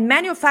this is a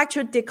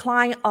manufactured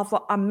decline of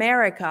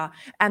America,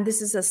 and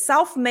this is a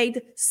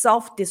self-made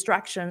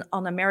self-destruction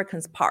on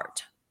Americans'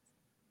 part.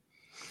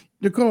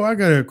 Nicole, I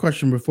got a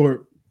question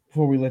before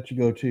we let you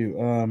go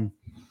too.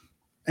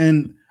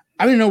 And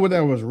I didn't know whether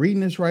I was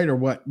reading this right or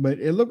what, but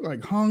it looked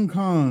like Hong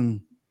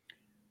Kong,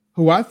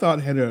 who I thought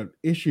had an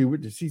issue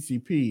with the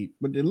CCP,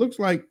 but it looks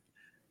like,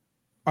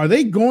 are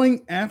they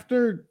going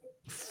after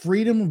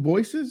freedom of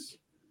voices?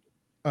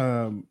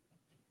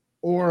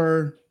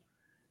 Or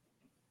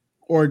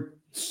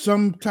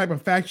some type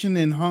of faction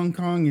in Hong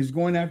Kong is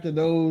going after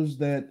those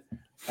that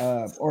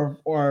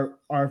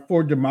are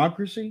for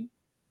democracy?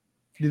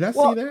 Did I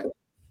see that?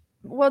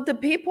 Well, the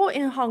people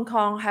in Hong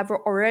Kong have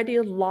already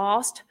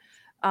lost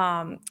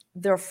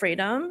their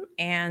freedom,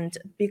 and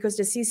because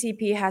the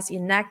CCP has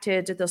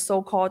enacted the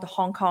so-called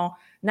Hong Kong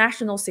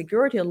national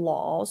security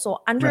law.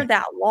 So under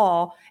that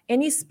law,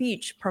 any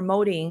speech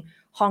promoting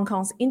Hong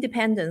Kong's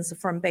independence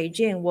from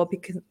Beijing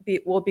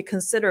will be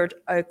considered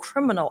a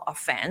criminal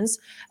offense,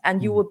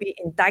 and you will be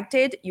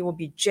indicted, you will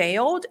be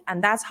jailed,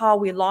 and that's how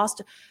we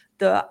lost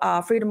the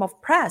freedom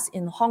of press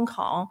in Hong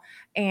Kong,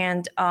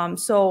 and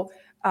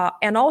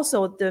and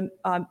also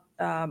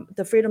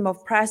the freedom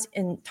of press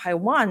in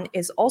Taiwan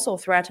is also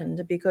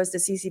threatened because the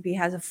CCP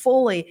has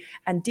fully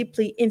and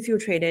deeply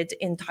infiltrated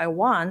in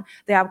Taiwan.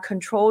 They have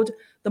controlled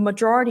the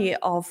majority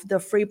of the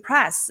free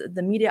press,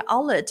 the media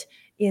outlet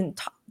in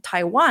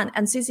Taiwan,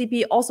 and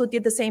CCP also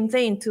did the same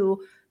thing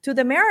to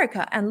the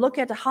America. And look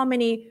at how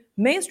many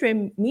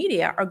mainstream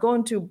media are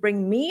going to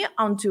bring me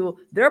onto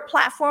their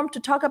platform to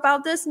talk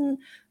about this.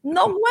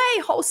 No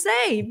way,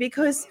 Jose,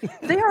 because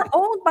they are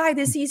owned by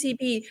the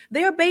CCP.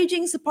 They are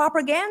Beijing's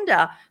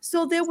propaganda.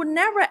 So they would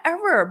never,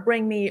 ever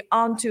bring me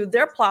onto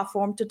their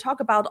platform to talk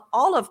about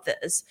all of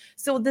this.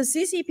 So the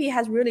CCP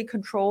has really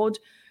controlled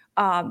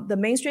the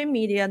mainstream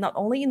media, not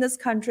only in this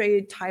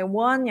country,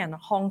 Taiwan and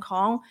Hong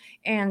Kong.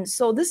 And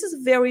so this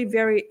is very,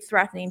 very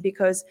threatening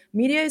because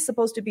media is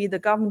supposed to be the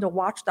government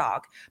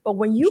watchdog. But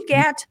when you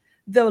get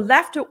the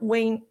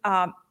left-wing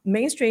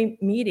mainstream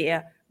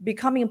media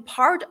becoming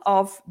part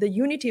of the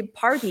Unity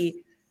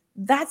Party,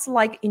 that's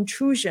like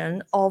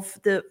intrusion of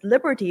the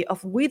liberty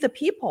of we the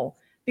people,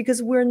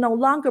 because we're no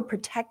longer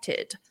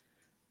protected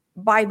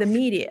by the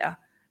media.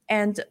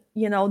 And,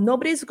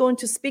 nobody's going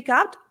to speak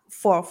out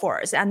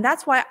for us. And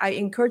that's why I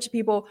encourage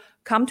people,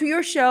 come to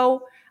your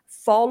show,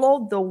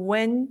 follow the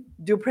Win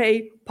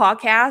Dupree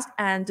podcast,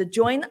 and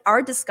join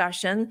our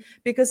discussion,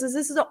 because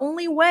this is the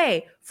only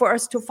way for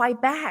us to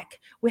fight back.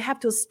 We have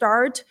to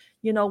start,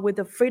 with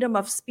the freedom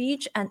of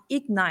speech and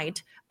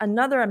ignite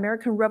another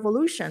American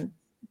revolution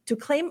to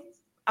claim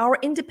our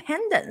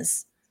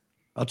independence.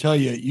 I'll tell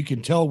you, you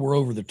can tell we're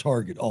over the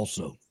target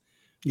also,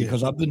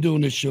 because I've been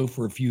doing this show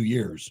for a few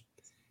years,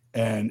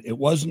 and it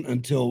wasn't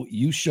until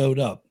you showed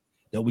up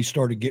that we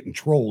started getting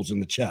trolls in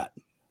the chat,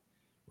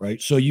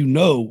 right? So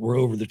we're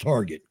over the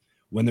target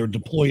when they're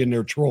deploying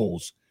their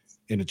trolls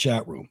in the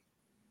chat room.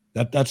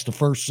 That's the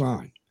first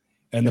sign.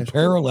 And the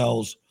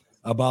parallels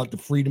about the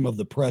freedom of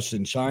the press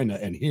in China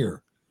and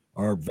here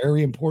are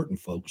very important,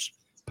 folks.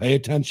 Pay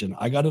attention.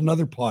 I got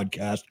another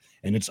podcast,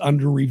 and it's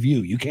under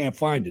review. You can't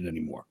find it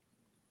anymore.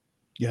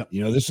 Yeah.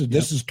 This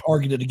is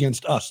targeted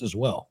against us as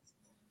well.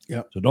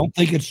 Yeah. So don't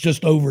think it's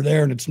just over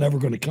there and it's never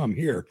going to come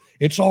here.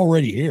 It's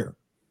already here.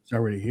 It's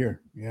already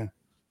here. Yeah.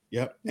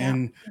 Yep.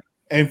 Yeah.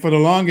 And for the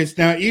longest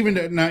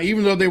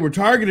even though they were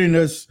targeting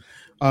us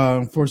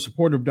for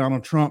support of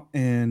Donald Trump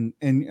and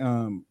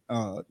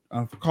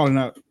for calling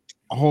out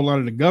a whole lot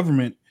of the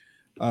government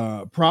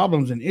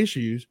problems and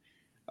issues,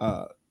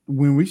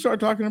 when we start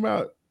talking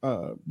about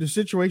the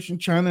situation,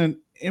 China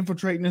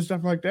infiltrating and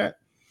stuff like that,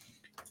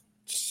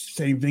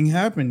 same thing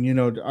happened.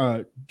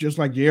 Just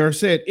like JR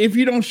said, if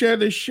you don't share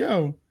this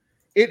show,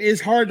 it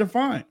is hard to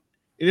find.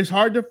 It is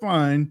hard to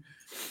find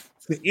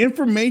the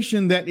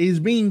information that is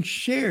being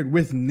shared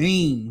with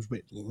names,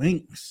 with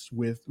links,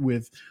 with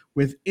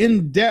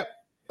in-depth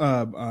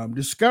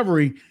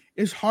discovery.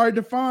 Is hard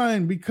to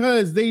find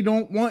because they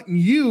don't want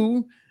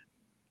you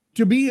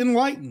to be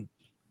enlightened.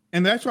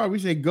 And that's why we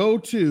say go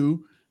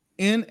to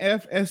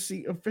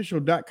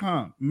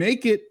nfscofficial.com.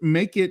 Make it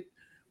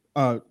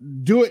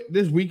do it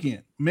this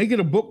weekend. Make it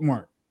a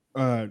bookmark.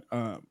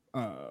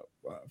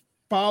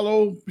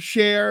 Follow,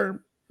 share,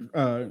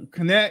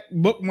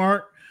 connect,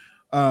 bookmark.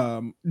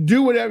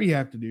 Do whatever you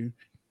have to do,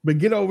 but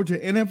get over to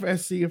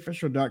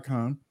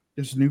nfscofficial.com.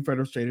 This is the new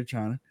federal state of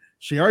China.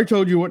 She already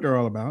told you what they're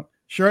all about.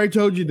 She already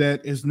told you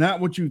that it's not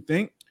what you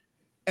think,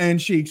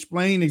 and she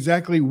explained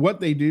exactly what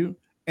they do.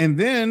 And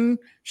then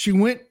she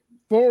went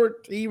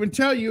forward to even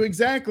tell you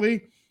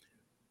exactly.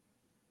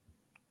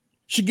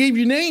 She gave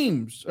you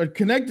names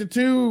connected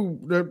to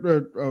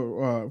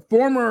the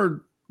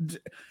former.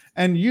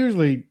 And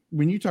usually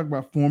when you talk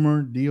about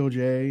former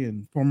DOJ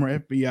and former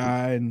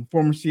FBI and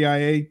former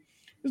CIA,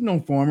 there's no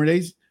former.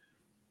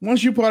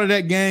 Once you're part of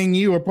that gang,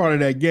 you are part of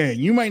that gang.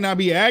 You might not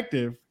be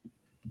active,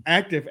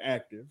 but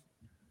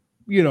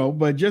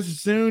just as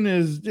soon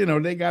as,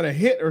 they got a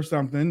hit or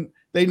something,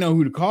 they know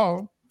who to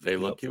call. They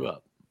look you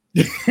up.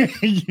 You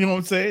know what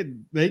I'm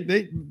saying? They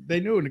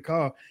knew who to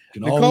call.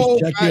 You can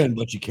always check in,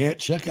 but you can't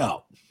check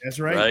out. That's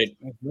right. Right.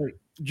 That's right.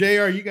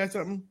 JR, you got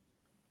something?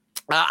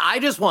 I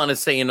just want to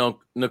say,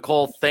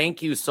 Nicole,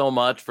 thank you so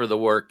much for the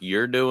work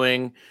you're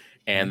doing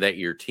and that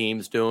your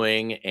team's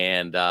doing,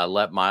 and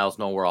let Miles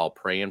know we're all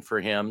praying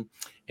for him.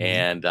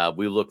 And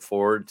we look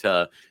forward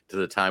to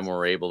the time when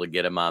we're able to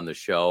get him on the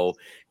show.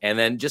 And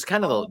then just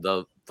kind of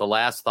the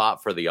last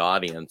thought for the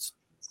audience,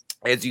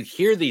 as you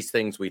hear these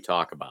things we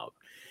talk about,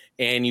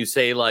 and you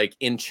say, like,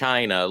 in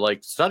China,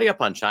 like, study up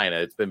on China.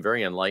 It's been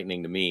very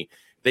enlightening to me.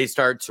 They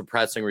start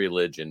suppressing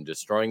religion,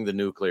 destroying the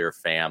nuclear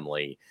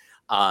family.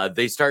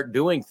 They start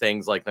doing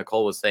things like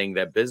Nicole was saying,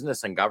 that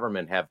business and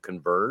government have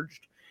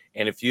converged.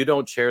 And if you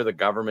don't share the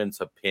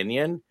government's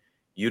opinion,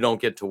 you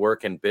don't get to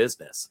work in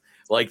business.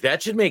 Like,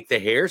 that should make the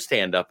hair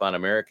stand up on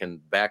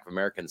back of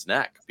Americans'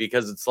 neck,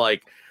 because it's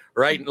like,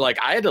 right? Like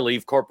I had to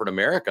leave corporate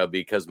America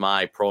because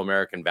my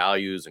pro-American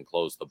values and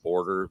close the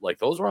border, like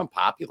those were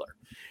unpopular.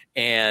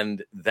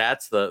 And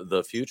that's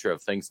the future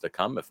of things to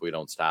come if we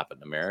don't stop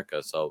in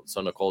America. So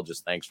Nicole,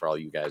 just thanks for all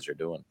you guys are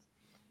doing.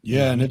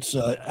 Yeah, and it's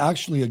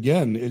actually,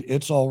 again,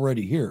 it's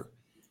already here.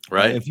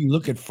 Right. If you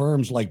look at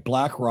firms like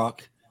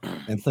BlackRock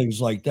and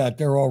things like that,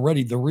 they're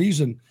already the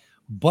reason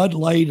Bud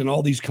Light and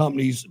all these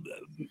companies,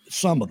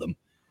 some of them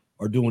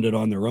are doing it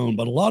on their own,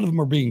 but a lot of them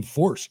are being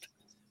forced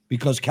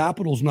because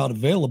capital's not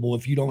available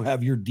if you don't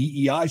have your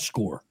DEI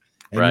score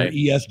and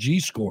your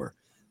ESG score.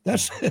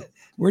 That's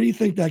where do you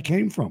think that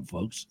came from,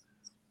 folks?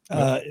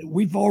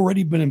 We've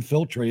already been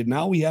infiltrated.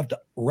 Now we have to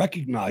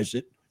recognize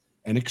it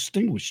and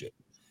extinguish it.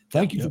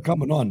 Thank you for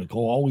coming on,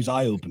 Nicole. Always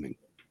eye-opening.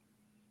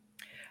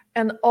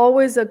 And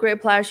always a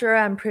great pleasure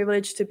and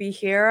privilege to be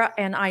here.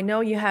 And I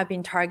know you have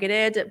been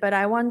targeted, but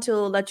I want to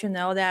let you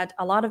know that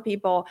a lot of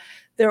people,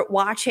 they're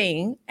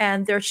watching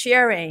and they're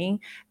sharing.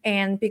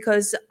 And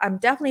because I'm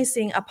definitely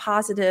seeing a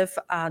positive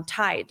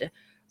tide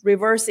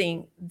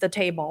reversing the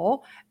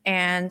table,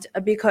 and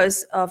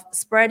because of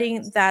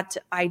spreading that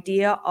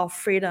idea of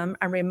freedom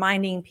and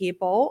reminding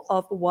people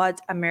of what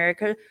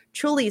America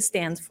truly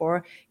stands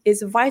for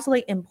is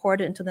vitally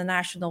important to the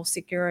national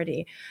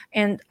security.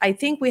 And I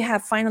think we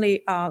have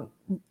finally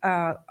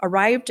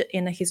arrived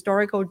in a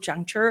historical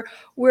juncture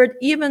where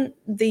even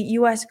the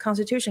U.S.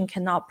 Constitution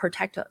cannot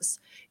protect us.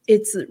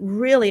 It's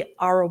really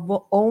our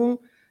own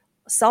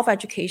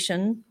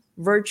self-education,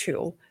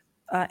 virtue,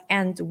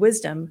 and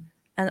wisdom,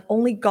 and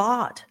only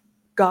God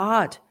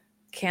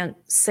can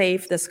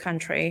save this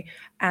country.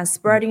 And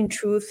spreading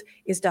truth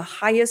is the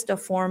highest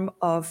form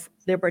of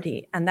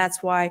liberty. And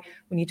that's why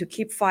we need to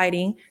keep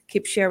fighting,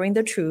 keep sharing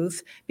the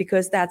truth,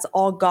 because that's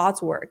all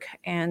God's work.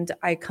 And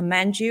I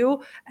commend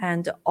you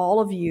and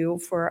all of you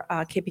for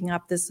keeping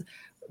up this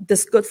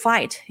good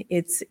fight.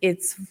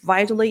 It's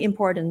vitally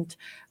important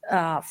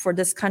for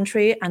this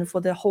country and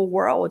for the whole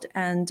world.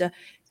 And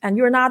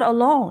you're not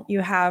alone. You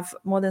have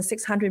more than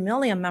 600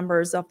 million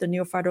members of the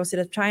new federal state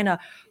of China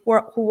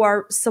who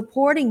are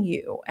supporting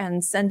you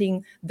and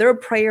sending their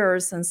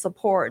prayers and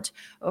support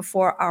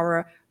for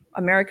our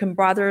American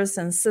brothers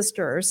and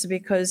sisters,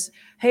 because,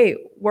 hey,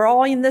 we're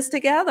all in this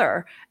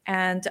together.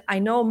 And I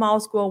know Mao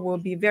School will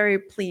be very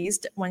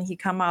pleased when he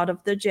come out of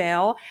the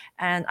jail.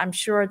 And I'm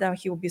sure that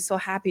he will be so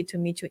happy to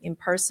meet you in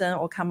person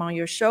or come on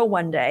your show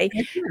one day.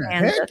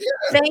 And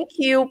thank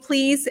you,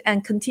 please,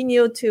 and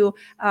continue to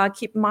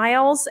keep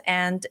Miles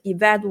and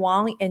Yvette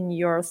Wang in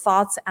your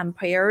thoughts and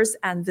prayers,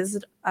 and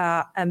visit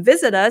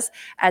us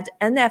at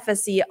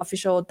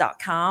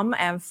nfscofficial.com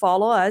and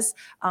follow us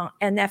on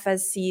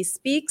NFSC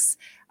Speaks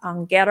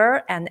on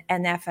Getter and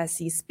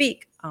NFSC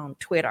Speak on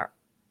Twitter.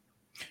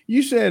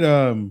 You said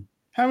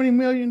how many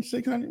million?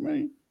 600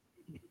 million?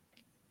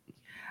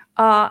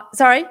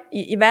 Sorry,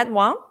 Yvette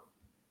Wang?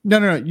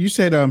 No. You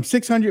said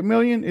 600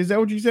 million? Is that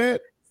what you said?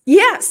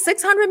 Yeah,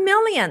 600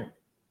 million.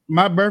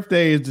 My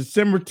birthday is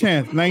December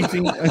 10th,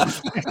 19.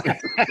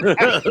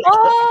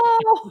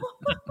 Oh!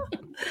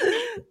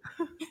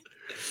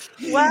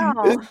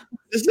 Wow.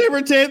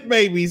 December 10th,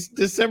 babies.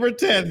 December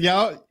 10th.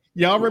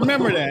 Y'all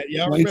remember that.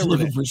 Y'all remember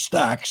looking that. for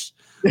stacks.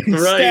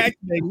 Right.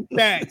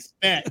 Stacks.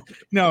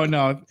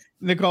 No.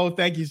 Nicole,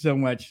 thank you so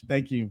much.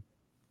 Thank you.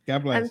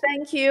 God bless. And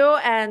thank you.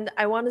 And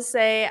I want to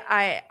say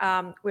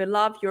we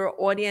love your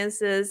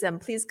audiences,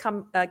 and please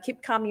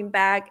keep coming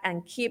back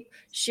and keep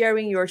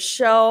sharing your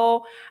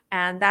show.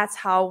 And that's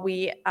how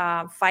we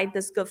fight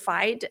this good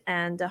fight.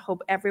 And I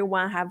hope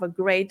everyone have a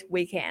great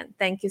weekend.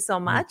 Thank you so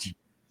much.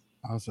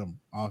 Awesome.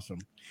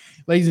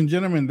 Ladies and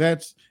gentlemen,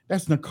 that's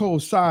Nicole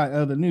Tsai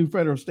of the new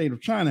federal state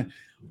of China.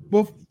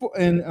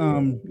 And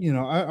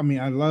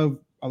I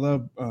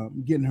love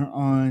getting her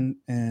on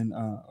and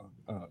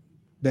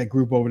that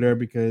group over there,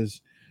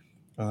 because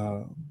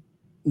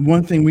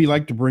one thing we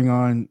like to bring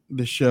on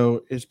the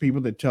show is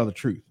people that tell the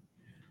truth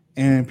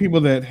and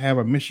people that have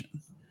a mission,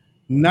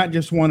 not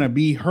just want to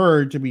be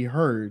heard to be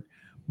heard,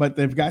 but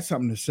they've got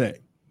something to say.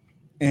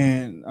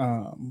 And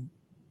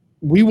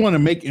we want to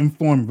make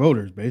informed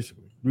voters,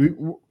 basically.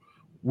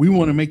 We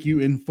want to make you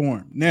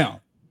informed.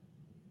 Now,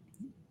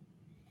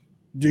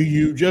 do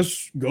you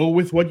just go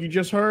with what you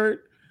just heard?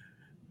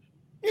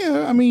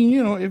 Yeah, I mean,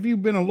 if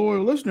you've been a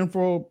loyal listener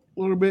for a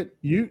little bit,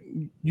 you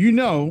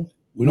know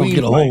we don't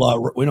get a whole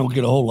lot. We don't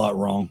get a whole lot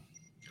wrong.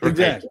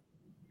 Exactly.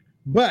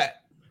 But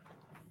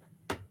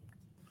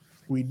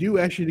we do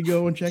ask you to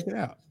go and check it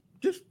out.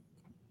 Just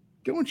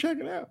go and check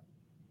it out.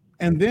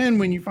 And then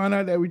when you find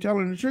out that we're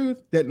telling the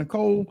truth, that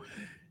Nicole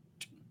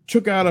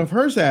took out of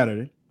her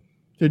Saturday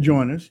to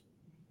join us,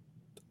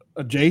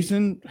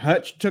 Jason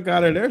Hutch took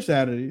out of their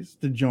Saturdays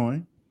to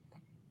join.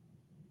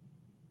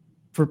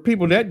 For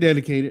people that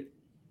dedicated,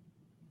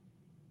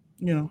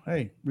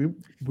 hey,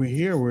 we're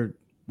here. We're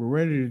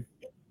ready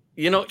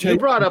to. You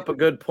brought up a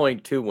good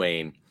point too,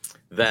 Wayne,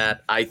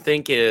 that I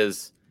think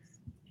is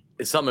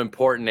something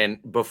important. And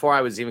before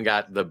I was even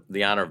got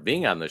the honor of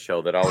being on the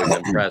show, that always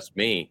impressed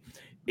me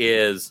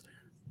is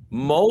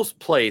most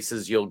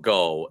places you'll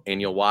go and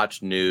you'll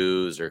watch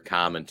news or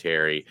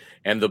commentary,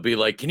 and they'll be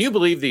like, can you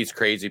believe these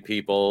crazy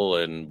people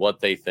and what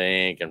they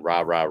think and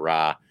rah, rah,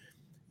 rah.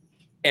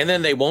 And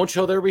then they won't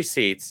show their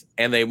receipts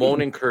and they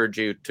won't encourage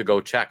you to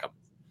go check them.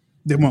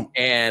 They won't.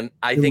 And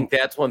I think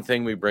that's one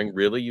thing we bring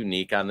really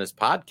unique on this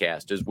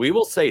podcast is we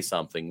will say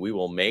something, we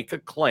will make a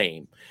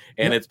claim,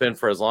 and it's been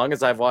for as long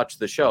as I've watched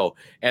the show,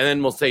 and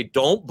then we'll say,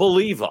 don't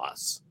believe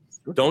us.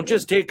 Don't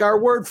just take our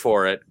word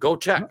for it. Go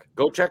check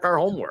our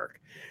homework.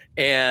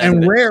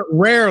 And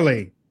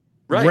rarely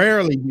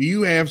do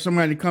you have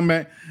somebody come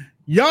back.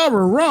 Y'all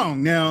were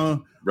wrong.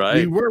 Now,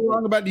 we were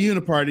wrong about the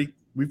uniparty.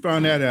 We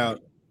found that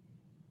out.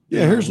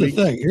 Yeah, here's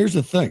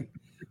the thing.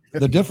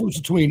 The difference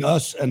between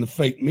us and the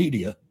fake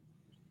media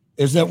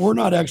is that we're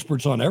not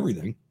experts on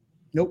everything.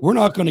 Nope. We're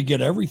not going to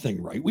get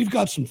everything right. We've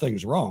got some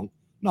things wrong.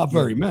 Not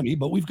very many,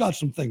 but we've got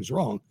some things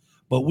wrong.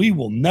 But we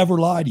will never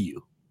lie to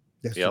you.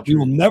 We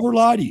will never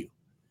lie to you.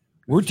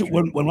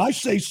 When I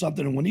say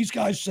something and when these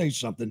guys say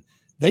something,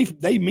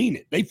 they mean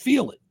it. They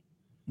feel it.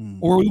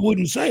 Or we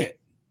wouldn't say it.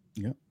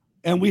 Yep.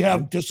 And we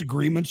have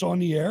disagreements on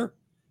the air.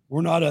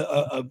 We're not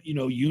a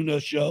una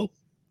show.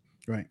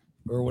 Right.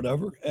 Or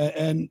whatever.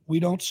 And we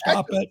don't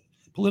stop at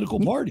political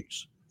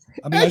parties.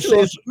 I mean,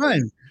 it's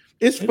fun.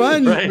 It's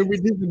fun when we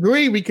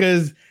disagree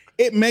because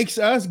it makes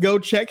us go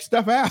check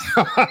stuff out.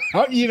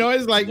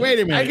 It's like, wait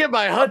a minute. I get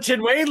my Hutch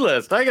and Wade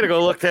list. I got to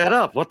go look that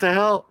up. What the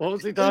hell? What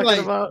was he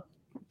talking about?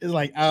 It's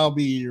like, I'll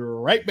be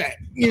right back.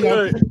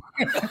 It's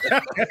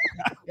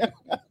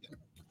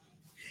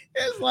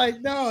like,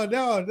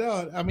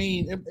 no. I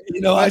mean,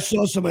 I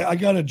saw somebody, I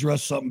got to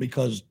address something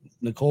because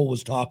Nicole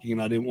was talking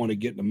and I didn't want to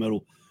get in the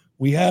middle.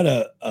 We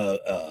had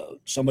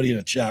somebody in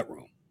a chat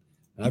room,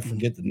 and I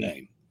forget the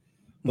name,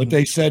 but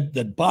they said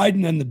that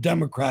Biden and the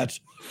Democrats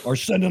are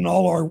sending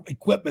all our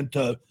equipment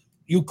to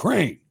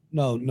Ukraine.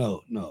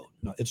 No.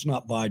 It's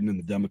not Biden and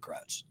the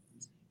Democrats.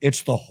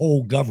 It's the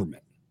whole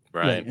government.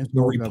 Right. Yeah,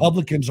 the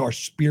Republicans are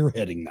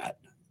spearheading that.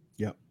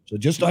 Yep. So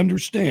just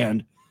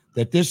understand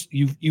that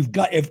you've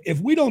got, if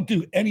we don't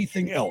do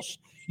anything else,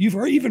 you've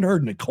even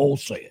heard Nicole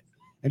say it,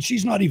 and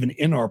she's not even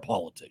in our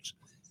politics.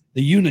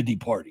 The Unity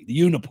Party, the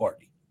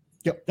Uniparty.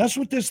 Yep. That's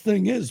what this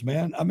thing is,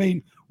 man. I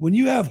mean, when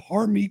you have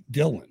Harmeet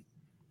Dillon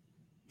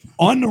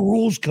on the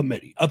rules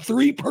committee, a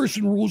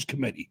 3-person rules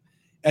committee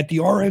at the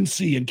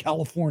RNC in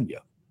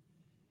California,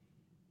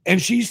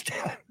 and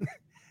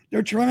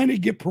they're trying to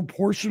get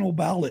proportional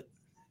ballot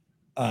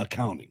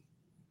counting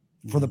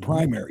for the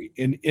primary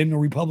in the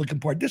Republican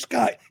Party.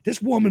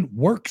 This woman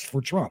works for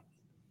Trump.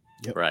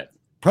 Yep. Right.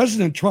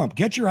 President Trump,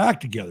 get your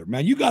act together,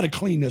 man. You got to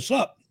clean this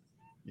up.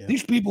 Yep.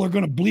 These people are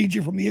going to bleed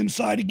you from the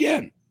inside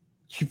again.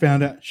 She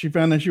found out she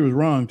was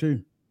wrong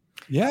too.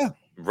 Yeah.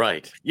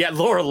 Right. Yeah.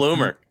 Laura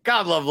Loomer.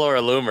 God love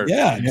Laura Loomer.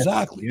 Yeah,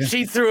 exactly. Yeah.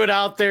 She threw it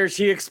out there.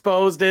 She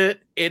exposed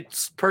it.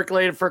 It's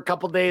percolated for a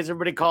couple days.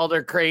 Everybody called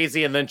her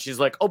crazy. And then she's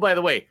like, oh, by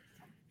the way,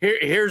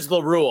 here's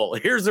the rule.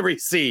 Here's the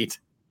receipt.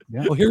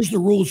 Yeah. Well, here's the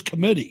rules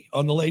committee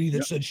on the lady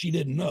that said she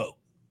didn't know.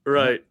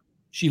 Right.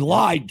 She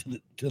lied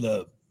to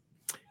the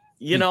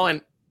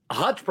and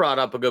Hutch brought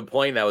up a good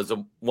point. That was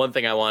the one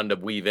thing I wanted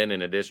to weave in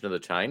addition to the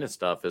China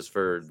stuff is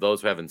for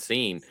those who haven't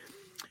seen,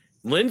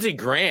 Lindsey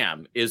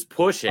Graham is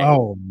pushing.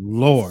 Oh,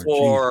 Lord.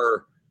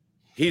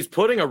 He's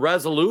putting a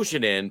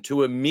resolution in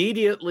to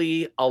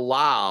immediately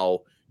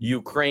allow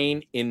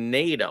Ukraine in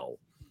NATO.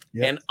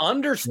 Yep. And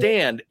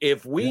understand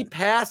if we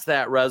pass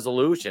that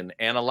resolution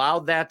and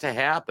allowed that to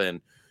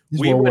happen,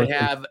 we would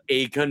have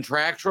a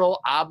contractual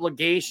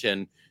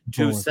obligation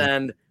to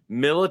send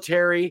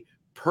military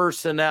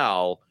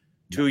personnel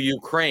to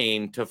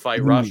Ukraine to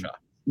fight Russia.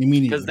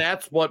 Because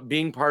that's what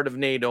being part of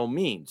NATO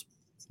means.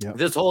 Yep.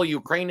 This whole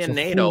Ukrainian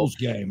NATO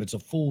game. It's a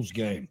fool's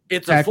game.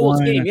 It's a fool's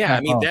game. Yeah.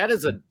 I mean, that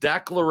is a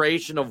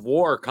declaration of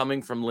war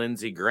coming from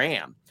Lindsey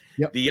Graham.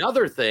 Yep. The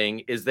other thing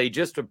is they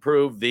just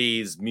approved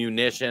these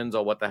munitions,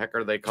 or what the heck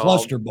are they called?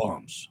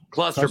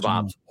 Cluster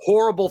bombs.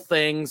 Horrible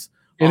things.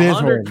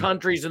 100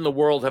 countries in the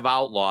world have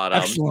outlawed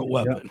them. Excellent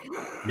weapon.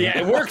 Yeah,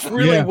 it works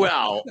really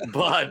well,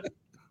 but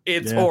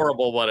it's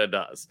horrible what it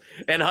does.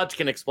 And Hutch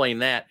can explain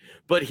that.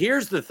 But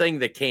here's the thing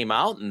that came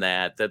out in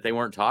that they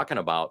weren't talking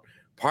about.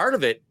 Part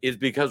of it is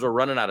because we're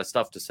running out of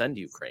stuff to send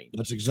to Ukraine.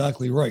 That's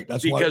exactly right.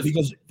 That's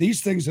because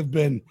these things have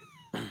been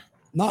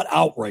not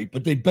outright,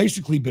 but they've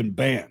basically been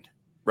banned.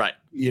 Right.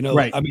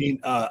 I mean,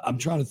 I'm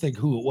trying to think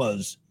who it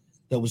was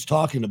that was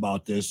talking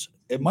about this.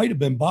 It might have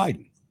been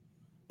Biden,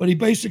 but he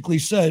basically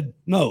said,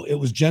 no, it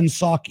was Jen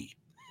Psaki.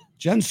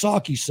 Jen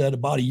Psaki said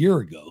about a year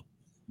ago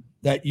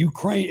that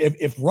Ukraine,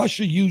 if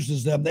Russia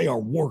uses them, they are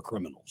war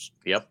criminals.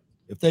 Yep.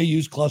 If they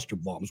use cluster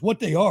bombs, what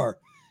they are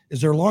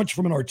is they're launched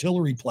from an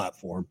artillery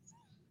platform,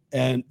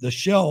 and the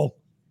shell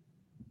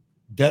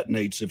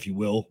detonates, if you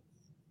will,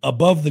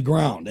 above the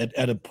ground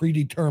at a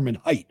predetermined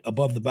height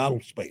above the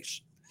battle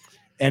space.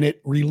 And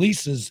it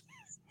releases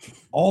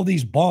all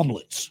these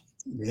bomblets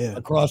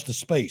across the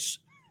space.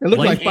 It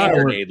looked like hand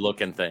grenade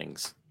looking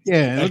things.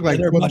 Yeah, it looked like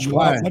they're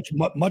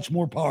much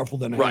more powerful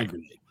than a hand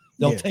grenade.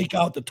 They'll take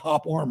out the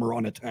top armor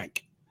on a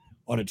tank,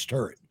 on its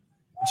turret.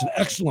 It's an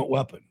excellent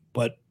weapon.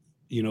 but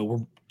we're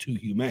too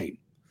humane.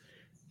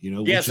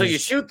 So you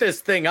shoot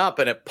this thing up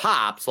and it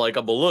pops like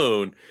a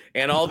balloon,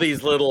 and all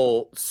these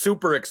little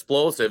super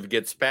explosive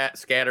get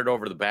scattered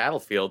over the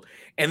battlefield.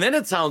 And then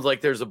it sounds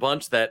like there's a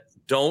bunch that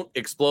don't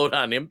explode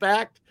on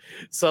impact.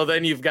 So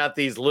then you've got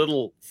these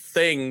little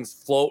things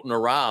floating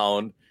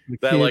around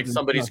that like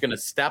somebody's going to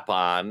step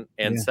on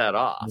and set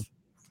off.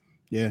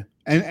 Yeah.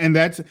 And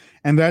that's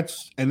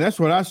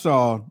what I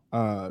saw.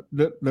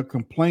 The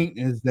complaint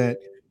is that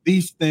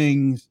these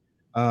things,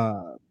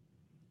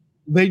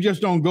 they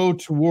just don't go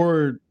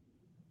toward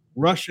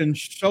Russian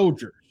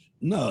soldiers.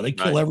 No, they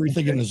kill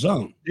everything in the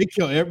zone. They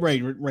kill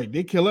right.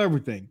 They kill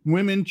everything: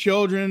 women,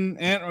 children,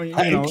 and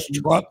tanks,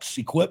 trucks,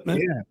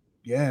 equipment.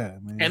 Yeah,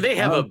 man. And they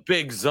have a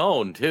big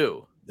zone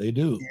too. They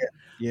do.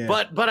 Yeah.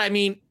 But I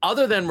mean,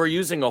 other than we're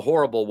using a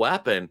horrible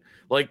weapon,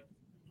 like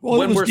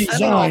when we're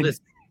sending all this,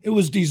 it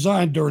was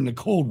designed during the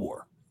Cold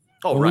War.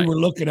 Oh, right. We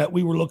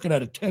were looking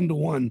at a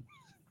 10-to-1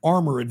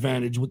 armor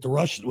advantage with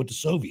the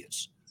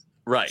Soviets.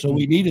 Right. So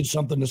we needed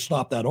something to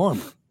stop that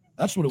armor.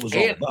 That's what it was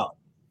all about.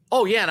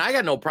 Oh, yeah. And I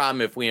got no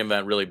problem if we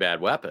invent really bad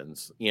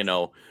weapons,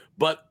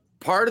 but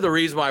part of the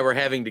reason why we're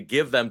having to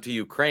give them to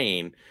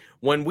Ukraine,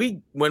 when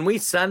we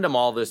send them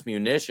all this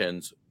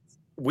munitions,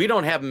 we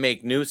don't have them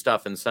make new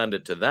stuff and send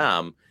it to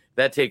them.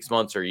 That takes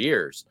months or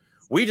years.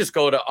 We just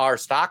go to our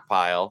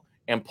stockpile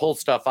and pull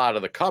stuff out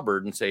of the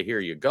cupboard and say, here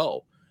you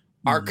go.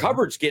 Our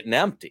cupboard's getting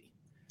empty.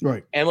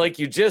 Right. And like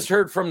you just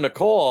heard from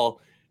Nicole,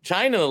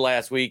 China the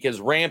last week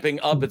is ramping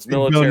up its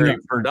military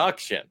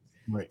production.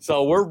 Right.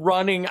 So we're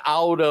running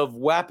out of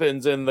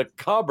weapons in the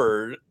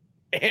cupboard.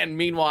 And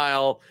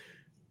meanwhile,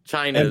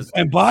 China's...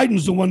 And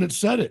Biden's the one that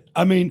said it.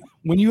 I mean,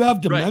 when you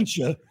have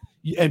dementia,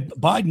 and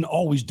Biden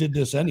always did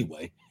this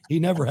anyway. He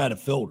never had a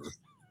filter.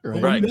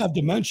 Right. When you have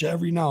dementia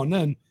every now and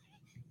then,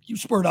 you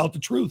spurt out the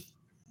truth.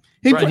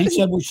 He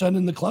said we're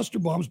sending the cluster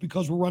bombs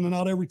because we're running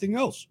out of everything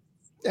else.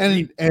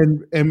 And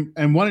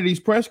one of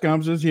these press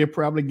conferences, he'll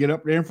probably get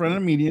up there in front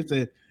of the media and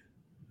say,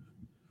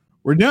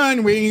 "We're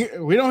done. We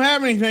don't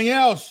have anything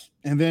else."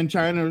 And then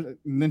China's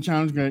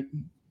going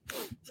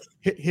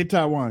to hit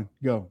Taiwan.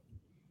 Go.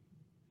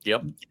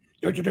 Yep.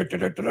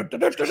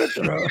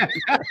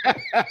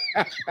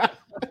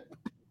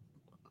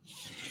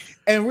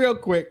 And real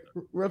quick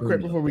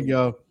before we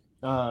go,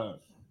 Ron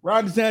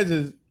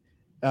DeSantis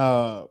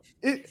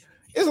is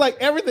it's like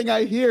everything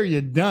I hear,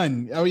 you're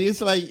done. I mean,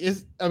 it's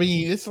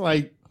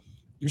like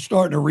you're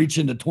starting to reach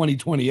into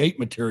 2028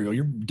 material.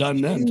 You're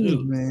done then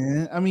too,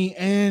 man. I mean,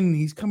 and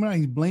he's coming out.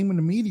 He's blaming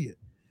the media.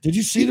 Did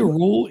you see the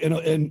rule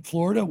in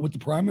Florida with the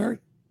primary?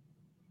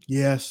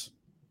 Yes.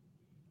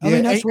 I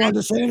mean, that's Ron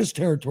DeSantis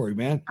territory,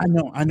 man.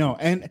 I know.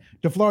 And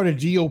the Florida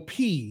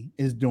GOP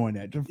is doing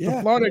that. The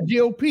Florida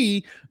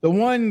GOP, the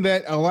one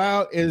that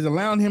is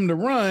allowing him to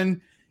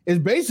run, is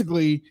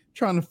basically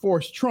trying to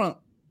force Trump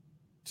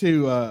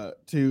to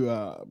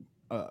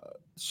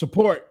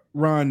support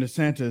Ron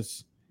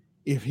DeSantis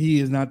if he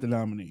is not the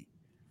nominee.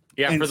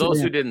 Yeah, and for those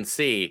who didn't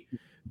see,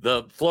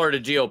 the Florida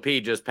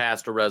GOP just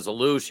passed a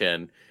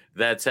resolution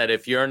that said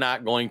if you're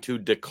not going to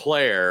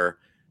declare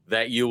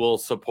that you will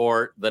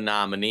support the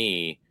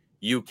nominee,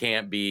 you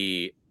can't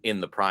be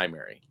in the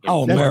primary.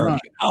 How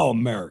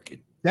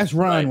American. That's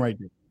Ron right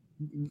there.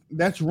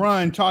 That's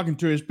Ron talking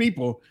to his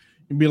people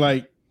and be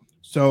like,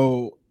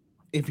 so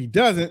if he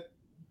doesn't,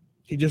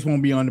 he just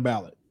won't be on the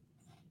ballot.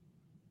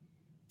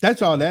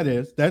 That's all that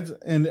is.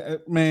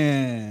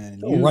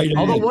 Man.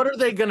 Although, what are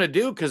they going to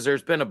do? Because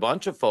there's been a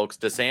bunch of folks.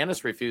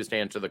 DeSantis refused to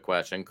answer the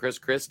question. Chris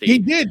Christie. He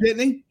did,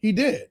 didn't he? He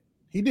did.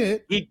 He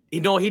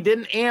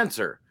didn't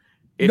answer.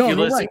 If you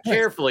listen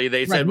carefully,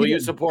 they said, will you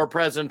support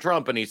President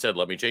Trump? And he said,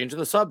 let me change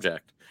the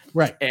subject.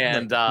 Right.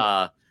 And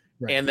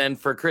and then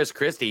for Chris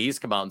Christie, he's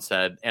come out and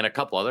said, and a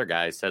couple other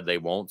guys said they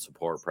won't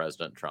support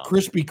President Trump.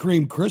 Krispy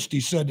Kreme Christie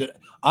said that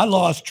I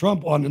lost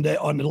Trump on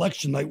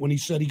election night when he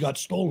said he got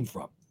stolen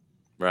from.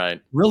 Right.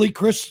 Really,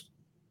 Chris?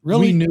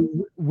 Really?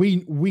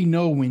 We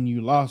know when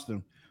you lost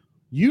him.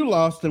 You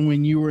lost him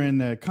when you were in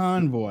the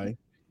convoy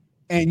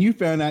and you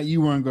found out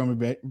you weren't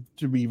going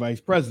to be vice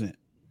president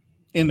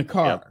in the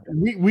car.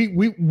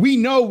 Yep. We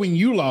know when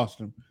you lost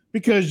him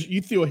because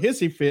you threw a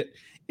hissy fit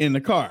in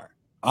the car.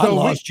 I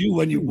lost you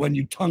when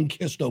you tongue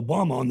kissed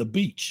Obama on the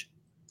beach.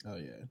 Oh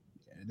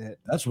yeah.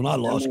 That's when I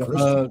lost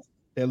Chris.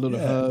 That little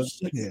hug.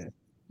 Yeah.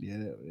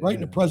 Right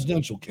in the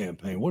presidential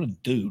campaign. What a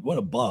dude. What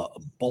a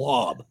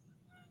blob.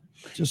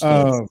 Just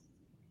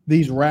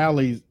these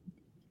rallies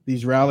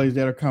that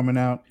are coming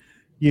out,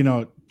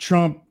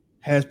 Trump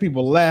has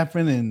people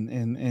laughing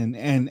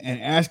and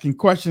asking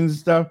questions and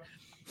stuff,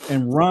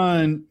 and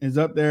Ron is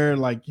up there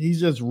like he's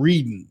just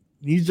reading.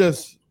 He's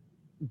just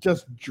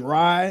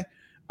dry.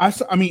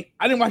 I mean,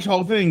 I didn't watch the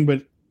whole thing,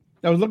 but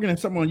I was looking at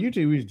something on YouTube.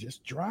 He was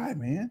just dry,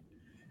 man.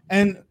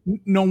 And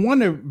no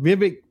wonder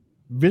Vivek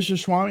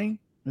Vishwaswamy,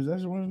 is that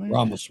his name?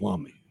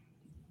 Ramaswamy.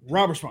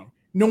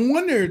 No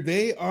wonder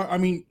they are. I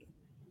mean,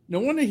 no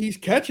wonder he's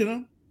catching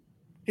them.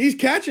 He's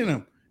catching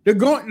them. They're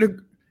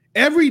going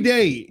every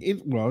day.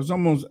 It's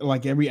almost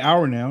like every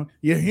hour now.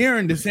 You're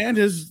hearing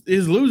DeSantis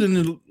is losing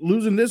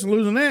this and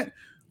losing that.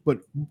 but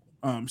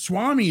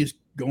Swami is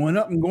going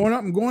up and going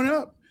up and going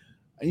up.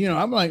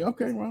 I'm like,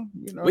 okay, well,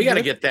 we got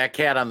to get that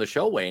cat on the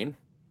show, Wayne.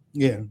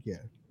 Yeah,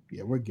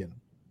 we're getting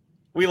him.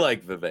 We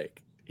like Vivek.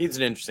 He's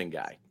an interesting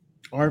guy.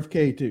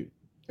 RFK too.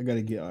 I got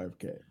to get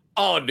RFK.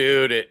 Oh,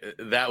 dude,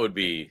 that would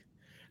be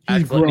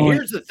excellent.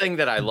 Here's the thing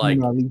that I like.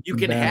 You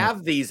can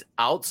have these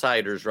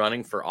outsiders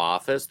running for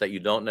office that you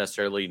don't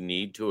necessarily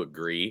need to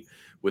agree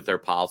with their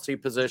policy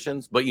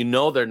positions, but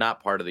they're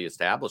not part of the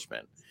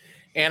establishment.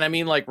 And I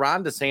mean, like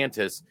Ron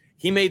DeSantis,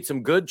 he made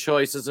some good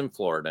choices in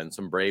Florida and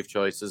some brave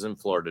choices in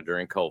Florida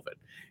during COVID.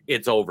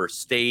 It's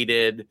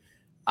overstated,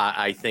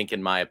 I think,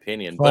 in my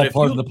opinion. But it's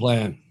all part of the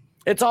plan.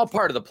 It's all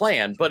part of the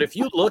plan. But if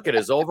you look at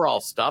his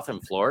overall stuff in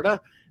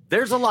Florida,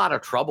 there's a lot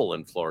of trouble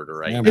in Florida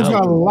right now. It's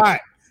a lot.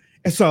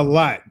 It's a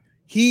lot.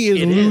 He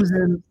is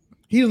losing.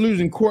 He's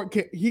losing court.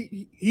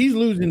 He's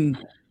losing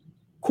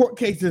court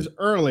cases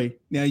early.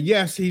 Now,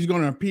 yes, he's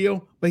going to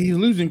appeal, but he's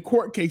losing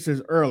court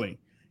cases early.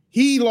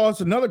 He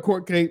lost another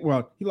court case.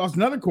 Well, he lost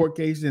another court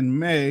case in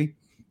May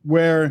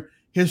where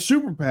his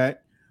super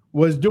PAC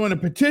was doing a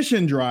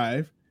petition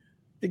drive.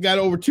 They got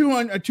over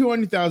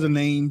 200,000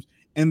 names,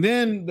 and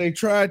then they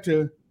tried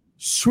to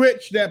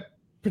switch that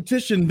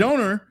petition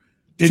donor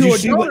to a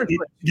donor.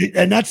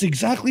 And that's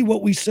exactly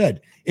what we said.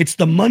 It's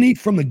the money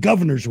from the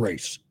governor's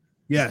race.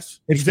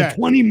 Yes, it's the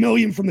 20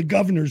 million from the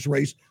governor's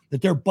race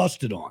that they're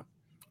busted on.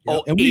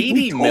 Oh, and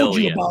we told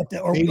you about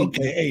that. Or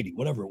 80,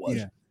 whatever it was.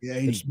 Yeah,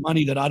 it's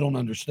money that I don't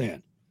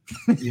understand.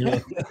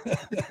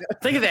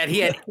 Think of that. He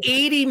had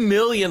 80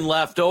 million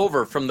left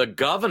over from the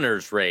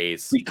governor's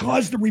race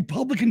because the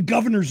Republican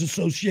Governors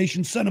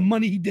Association sent him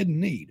money he didn't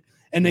need,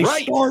 and they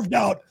starved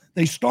out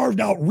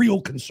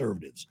real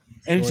conservatives.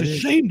 And it's a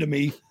shame to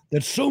me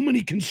that so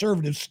many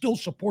conservatives still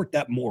support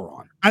that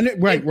moron.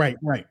 Right.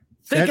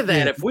 Think of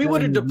that. If we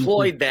would have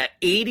deployed that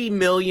 $80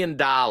 million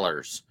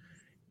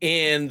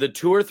in the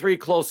 2 or 3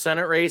 close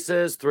Senate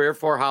races, 3 or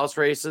 4 House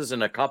races,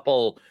 and a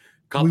couple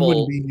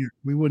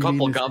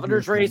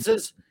governors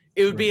races,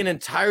 it would be an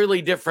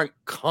entirely different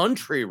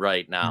country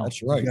right now.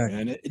 That's right.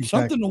 And it's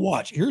something to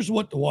watch. Here's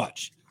what to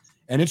watch.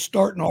 And it's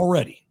starting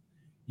already.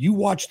 You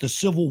watch the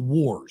civil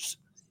wars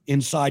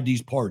inside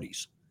these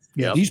parties.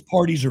 Yeah. These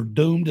parties are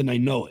doomed and they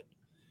know it.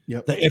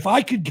 Yep. If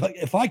I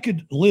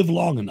could live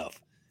long enough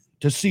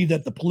to see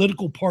that the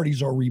political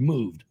parties are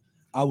removed,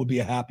 I would be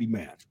a happy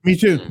man. Me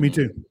too.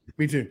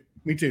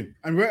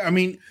 I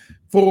mean,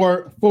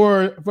 for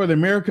the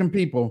American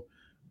people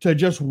to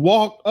just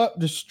walk up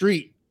the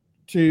street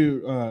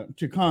to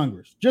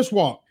Congress, just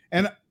walk.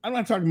 And I'm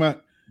not talking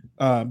about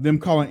them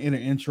calling it an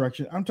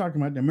insurrection. I'm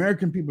talking about the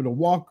American people to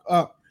walk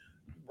up,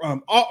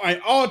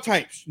 all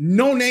types,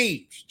 no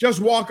names, just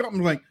walk up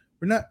and like,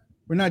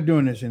 we're not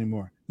doing this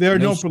anymore. There are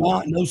no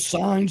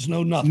signs,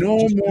 no nothing.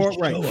 No more,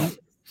 right?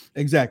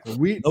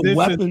 Exactly. No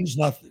weapons,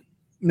 nothing.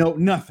 No,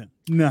 nothing.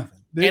 And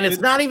it's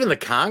not even the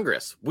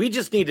Congress. We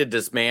just need to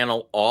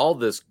dismantle all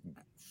this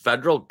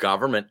federal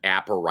government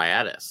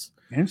apparatus.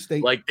 And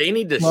state. Like they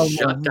need to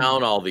shut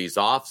down all these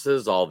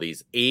offices, all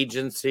these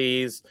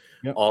agencies,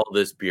 all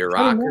this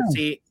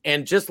bureaucracy,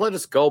 and just let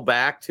us go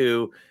back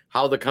to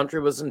how the country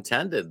was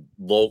intended,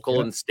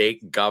 local and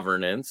state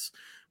governance,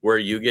 where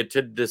you get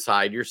to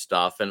decide your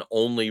stuff, and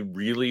only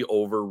really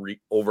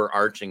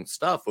overarching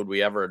stuff would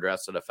we ever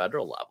address at a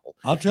federal level.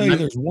 I'll tell you,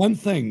 there's one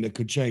thing that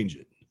could change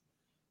it.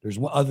 There's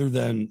one other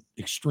than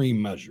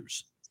extreme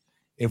measures.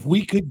 If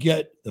we could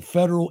get the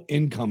federal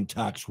income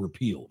tax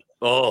repealed,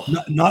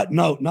 not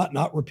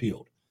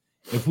repealed.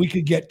 If we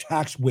could get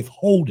tax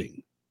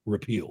withholding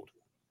repealed,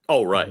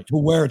 to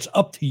where it's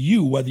up to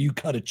you whether you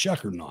cut a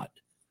check or not,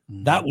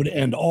 that would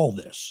end all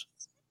this.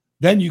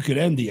 Then you could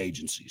end the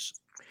agencies.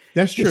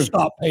 That's true.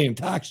 Stop paying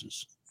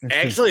taxes.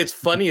 Actually, it's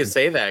funny you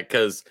say that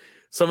because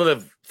some of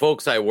the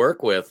folks I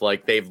work with,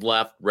 like they've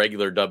left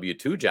regular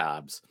W-2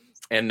 jobs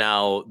and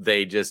now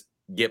they just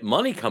get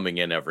money coming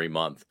in every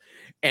month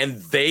and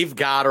they've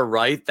got to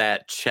write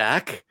that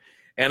check.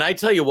 And I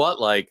tell you what,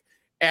 like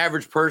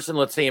average person,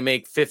 let's say you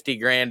make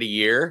 $50,000 a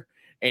year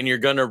and you're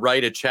going to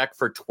write a check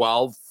for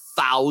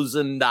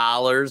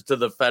 $12,000 to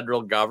the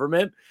federal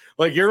government.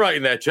 Like you're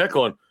writing that check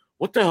on,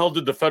 what the hell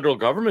did the federal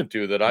government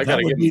do that I got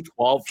to give them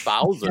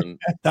 $12,000?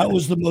 That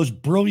was the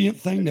most brilliant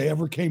thing they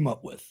ever came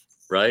up with.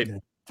 Right.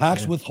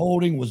 Tax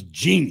withholding was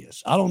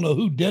genius. I don't know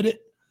who did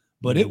it,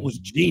 but it was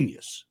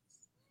genius.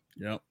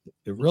 Yep.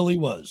 It really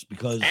was,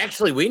 because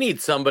actually we need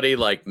somebody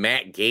like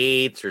Matt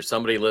Gaetz or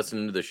somebody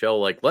listening to the show.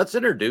 Like, let's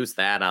introduce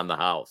that on the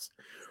House.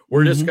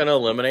 We're just going to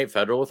eliminate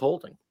federal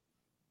withholding.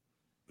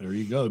 There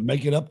you go.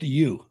 Make it up to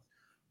you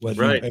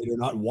whether you pay it or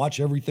not, and watch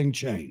everything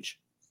change.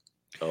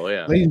 Oh,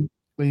 yeah.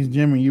 Ladies and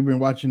gentlemen, you've been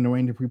watching the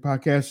Wayne Dupree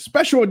podcast,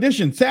 special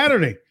edition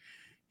Saturday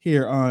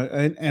here.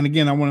 And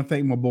again, I want to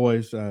thank my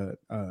boys,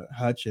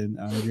 Hutch and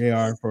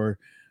JR, for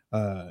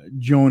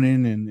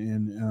joining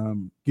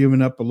and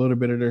giving up a little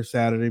bit of their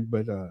Saturday.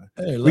 But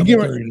hey,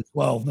 11:30 to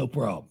 12, no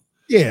problem.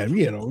 Yeah,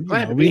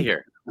 glad to be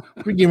here.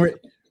 We get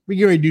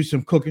ready to do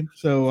some cooking,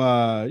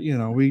 so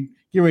we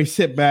get ready to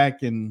sit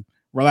back and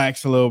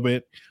relax a little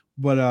bit.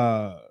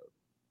 But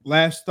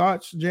last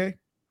thoughts, Jay?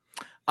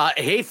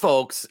 Hey,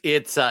 folks,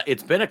 it's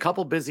been a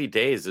couple busy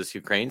days. This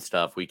Ukraine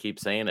stuff, we keep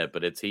saying it,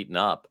 but it's heating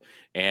up.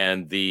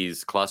 And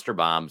these cluster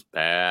bombs,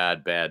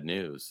 bad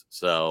news.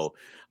 So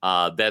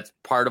that's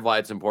part of why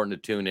it's important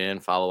to tune in,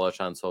 follow us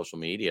on social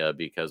media,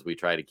 because we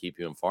try to keep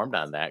you informed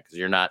on that, because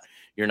you're not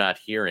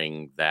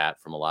hearing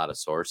that from a lot of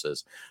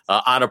sources.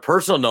 On a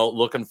personal note,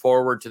 looking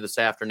forward to this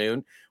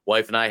afternoon.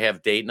 Wife and I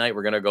have date night.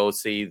 We're going to go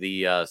see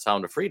the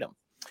Sound of Freedom.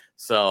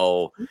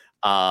 So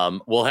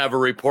we'll have a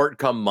report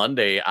come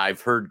Monday.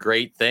 I've heard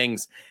great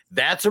things.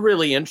 That's a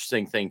really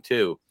interesting thing,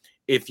 too.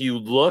 If you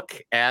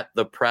look at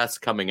the press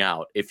coming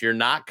out, if you're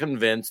not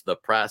convinced the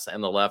press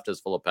and the left is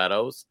full of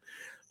pedos,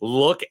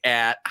 look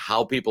at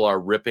how people are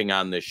ripping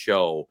on this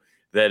show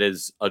that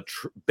is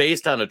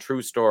based on a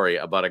true story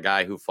about a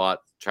guy who fought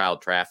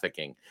child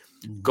trafficking.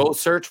 Mm-hmm. Go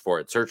search for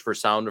it. Search for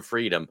Sound of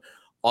Freedom.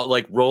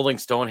 Like Rolling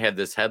Stone had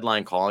this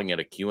headline calling it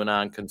a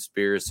QAnon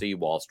conspiracy,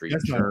 Wall Street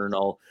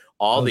Journal,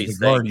 all these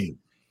things. Guardian.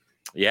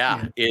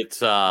 Yeah, it's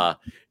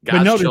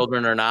God's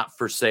children are not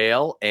for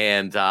sale,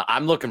 and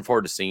I'm looking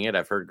forward to seeing it.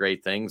 I've heard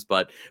great things,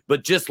 but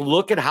just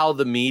look at how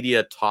the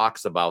media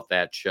talks about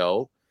that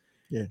show,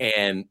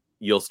 and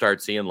you'll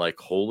start seeing like,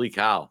 holy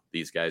cow,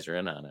 these guys are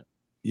in on it.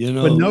 You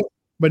know,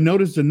 but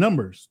notice the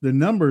numbers. The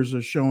numbers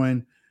are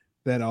showing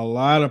that a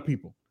lot of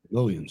people,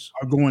 millions,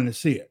 are going to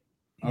see it.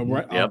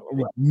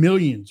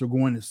 Millions are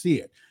going to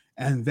see it,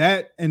 and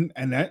that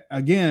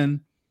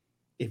again,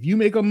 if you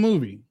make a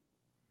movie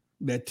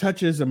that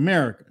touches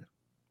America,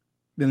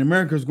 then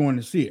America's going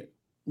to see it.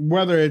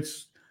 Whether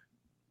it's,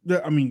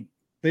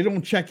 they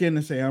don't check in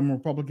and say, I'm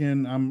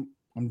Republican,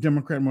 I'm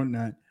Democrat and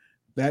whatnot.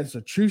 That's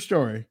a true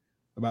story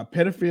about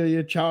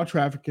pedophilia, child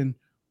trafficking,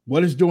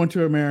 what it's doing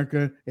to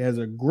America. It has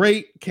a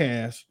great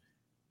cast.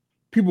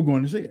 People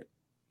going to see it.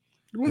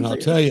 And I'll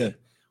tell you,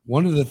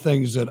 one of the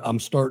things that I'm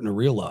starting to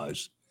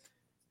realize,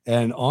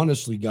 and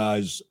honestly,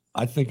 guys,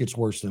 I think it's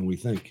worse than we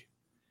think.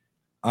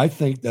 I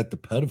think that the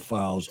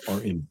pedophiles are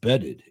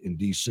embedded in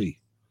DC.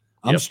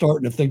 I'm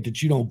starting to think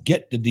that you don't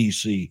get to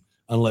DC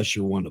unless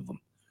you're one of them,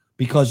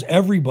 because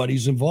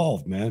everybody's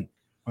involved, man.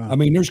 Wow. I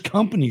mean, there's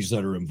companies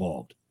that are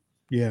involved.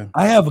 Yeah.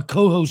 I have a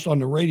co-host on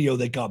the radio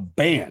that got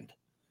banned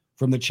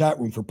from the chat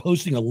room for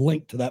posting a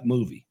link to that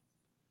movie.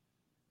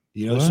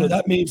 You know, so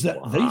that means that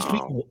these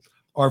people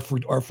are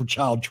for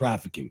child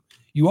trafficking.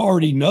 You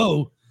already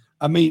know.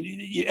 I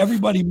mean,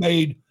 everybody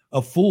made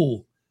a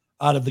fool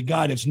out of the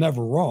guy that's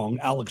never wrong,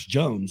 Alex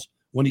Jones,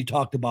 when he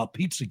talked about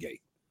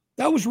Pizzagate.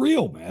 That was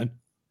real, man.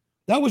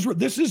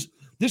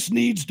 This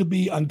needs to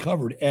be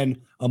uncovered. And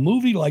a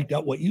movie like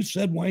that, what you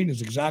said, Wayne,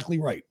 is exactly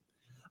right.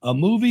 A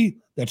movie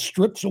that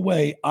strips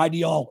away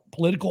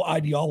political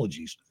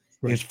ideologies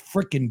is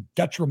freaking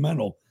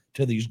detrimental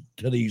to these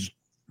demons.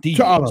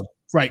 To all of them.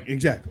 Right,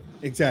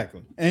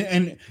 exactly.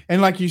 And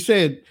like you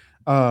said,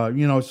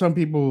 some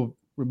people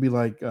would be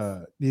like,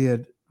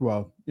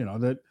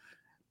 that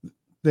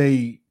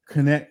they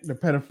connect the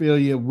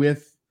pedophilia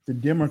with the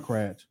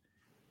Democrats.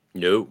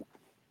 No.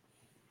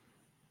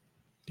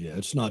 Yeah,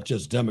 it's not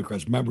just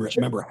Democrats. Remember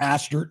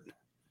Hastert?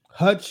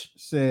 Hutch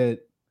said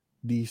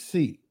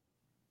DC.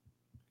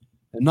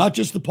 And not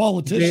just the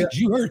politicians.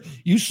 Yeah.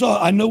 You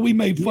saw, I know we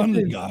made fun of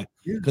the guy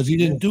because he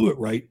didn't do it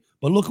right,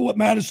 but look at what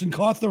Madison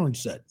Cawthorn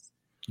said.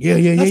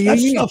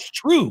 That stuff's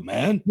true,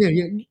 man. Yeah.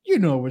 You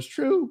know it's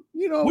true.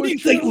 What do you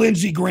think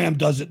Lindsey Graham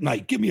does at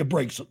night? Give me a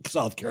break,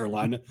 South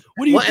Carolina.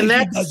 What do you think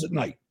he does at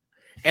night?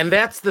 And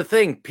that's the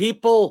thing.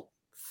 People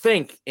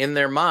think in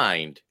their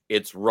mind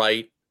it's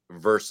right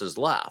versus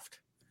left.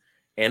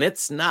 And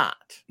it's not.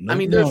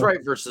 There's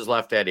right versus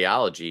left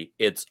ideology.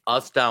 It's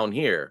us down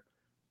here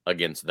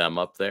against them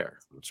up there.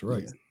 That's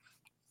right.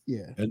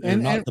 Yeah.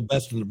 And not the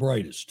best and the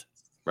brightest.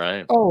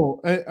 Right.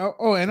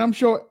 And I'm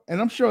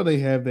sure they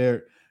have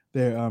their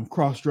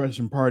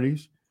cross-dressing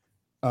parties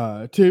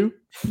too.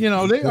 They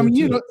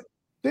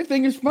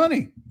think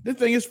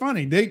it's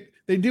funny.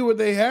 They do what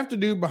they have to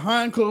do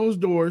behind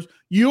closed doors.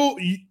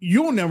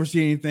 You'll never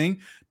see anything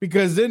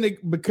because then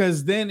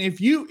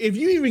if you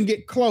even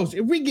get close,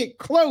 if we get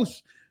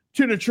close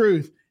to the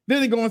truth, then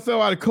they're going to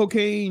throw out a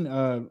cocaine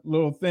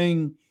little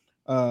thing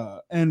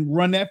and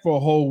run that for a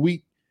whole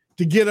week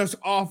to get us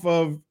off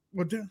of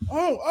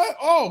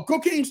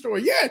cocaine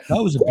story. Yeah,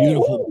 that was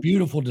a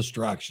beautiful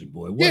distraction,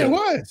 boy. It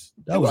was.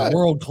 That was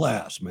world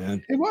class,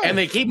 man. It was. And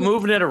they keep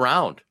moving it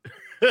around.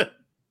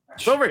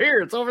 It's over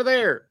here. It's over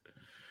there.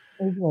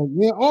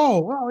 Yeah. Oh,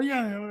 well,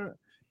 yeah.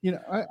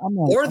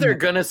 Or they're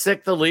gonna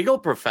sick the legal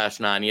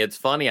profession on you. It's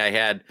funny. I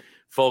had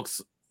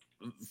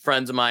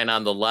friends of mine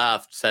on the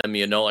left send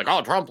me a note like,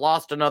 "Oh, Trump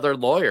lost another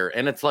lawyer,"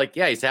 and it's like,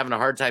 yeah, he's having a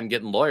hard time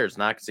getting lawyers,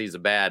 not because he's a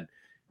bad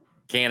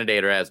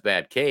candidate or has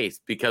bad case,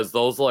 because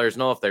those lawyers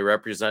know if they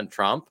represent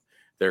Trump,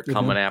 they're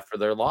coming after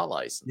their law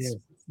license.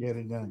 Yeah,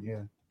 they're done.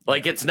 Yeah.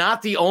 Like it's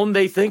not the own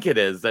they think it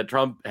is that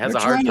Trump has a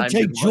hard time to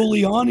take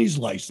Giuliani's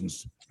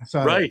license.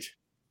 Right.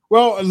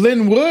 Well,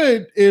 Lynn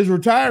Wood is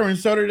retiring,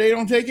 so that they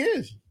don't take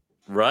his.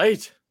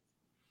 Right.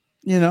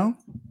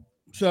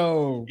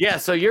 So yeah.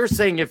 So you're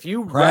saying if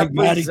you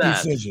pragmatic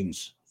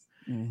decisions,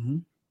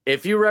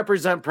 if you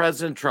represent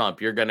President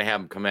Trump, you're going to have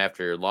them come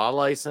after your law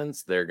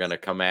license. They're going to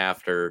come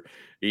after,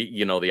 the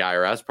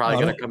IRS probably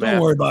going to come after.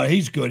 Don't worry about it.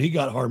 He's good. He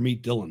got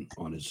Harmeet Dillon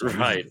on his side.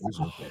 Right. He's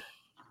okay.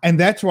 And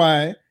that's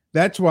why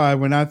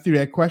when I threw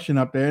that question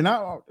up there, and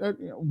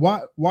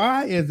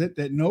why is it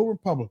that no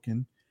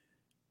Republican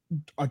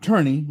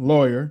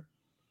lawyer,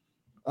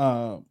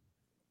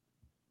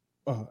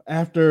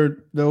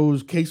 after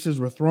those cases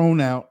were thrown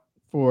out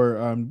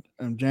for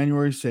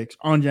January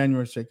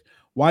 6th,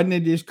 why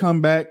didn't they just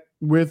come back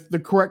with the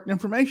correct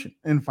information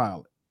and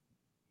file it?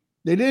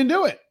 They didn't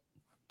do it.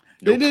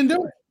 They didn't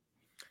do it.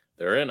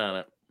 They're in on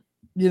it.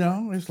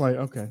 It's like,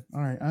 okay,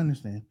 all right, I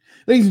understand.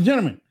 Ladies and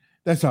gentlemen,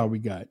 that's all we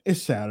got.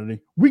 It's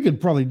Saturday. We could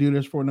probably do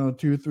this for another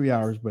 2 or 3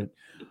 hours, but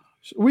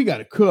we got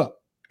to cook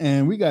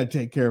and we got to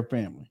take care of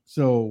family.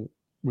 So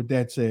with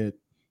that said,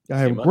 y'all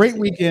have a great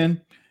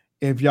weekend.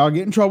 If y'all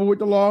get in trouble with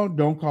the law,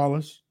 don't call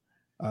us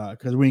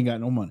because we ain't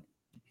got no money.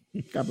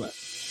 God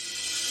bless.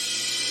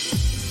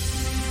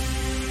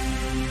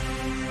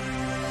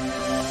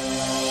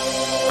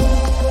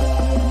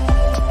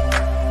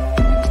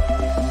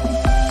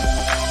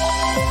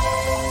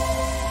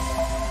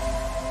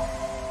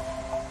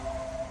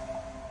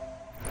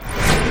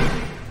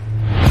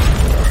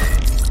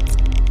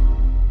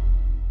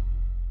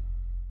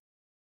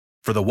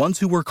 For the ones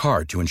who work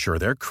hard to ensure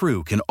their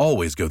crew can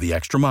always go the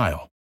extra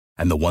mile,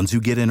 and the ones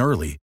who get in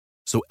early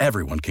so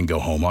everyone can go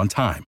home on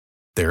time,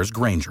 there's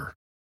Grainger,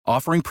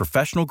 offering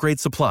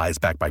professional-grade supplies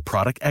backed by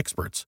product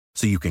experts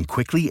so you can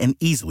quickly and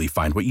easily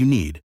find what you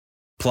need.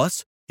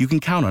 Plus, you can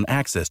count on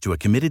access to a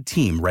committed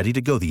team ready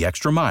to go the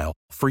extra mile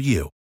for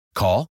you.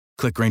 Call,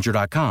 click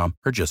Grainger.com,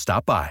 or just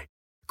stop by.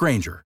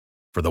 Grainger,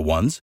 for the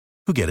ones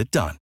who get it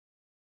done.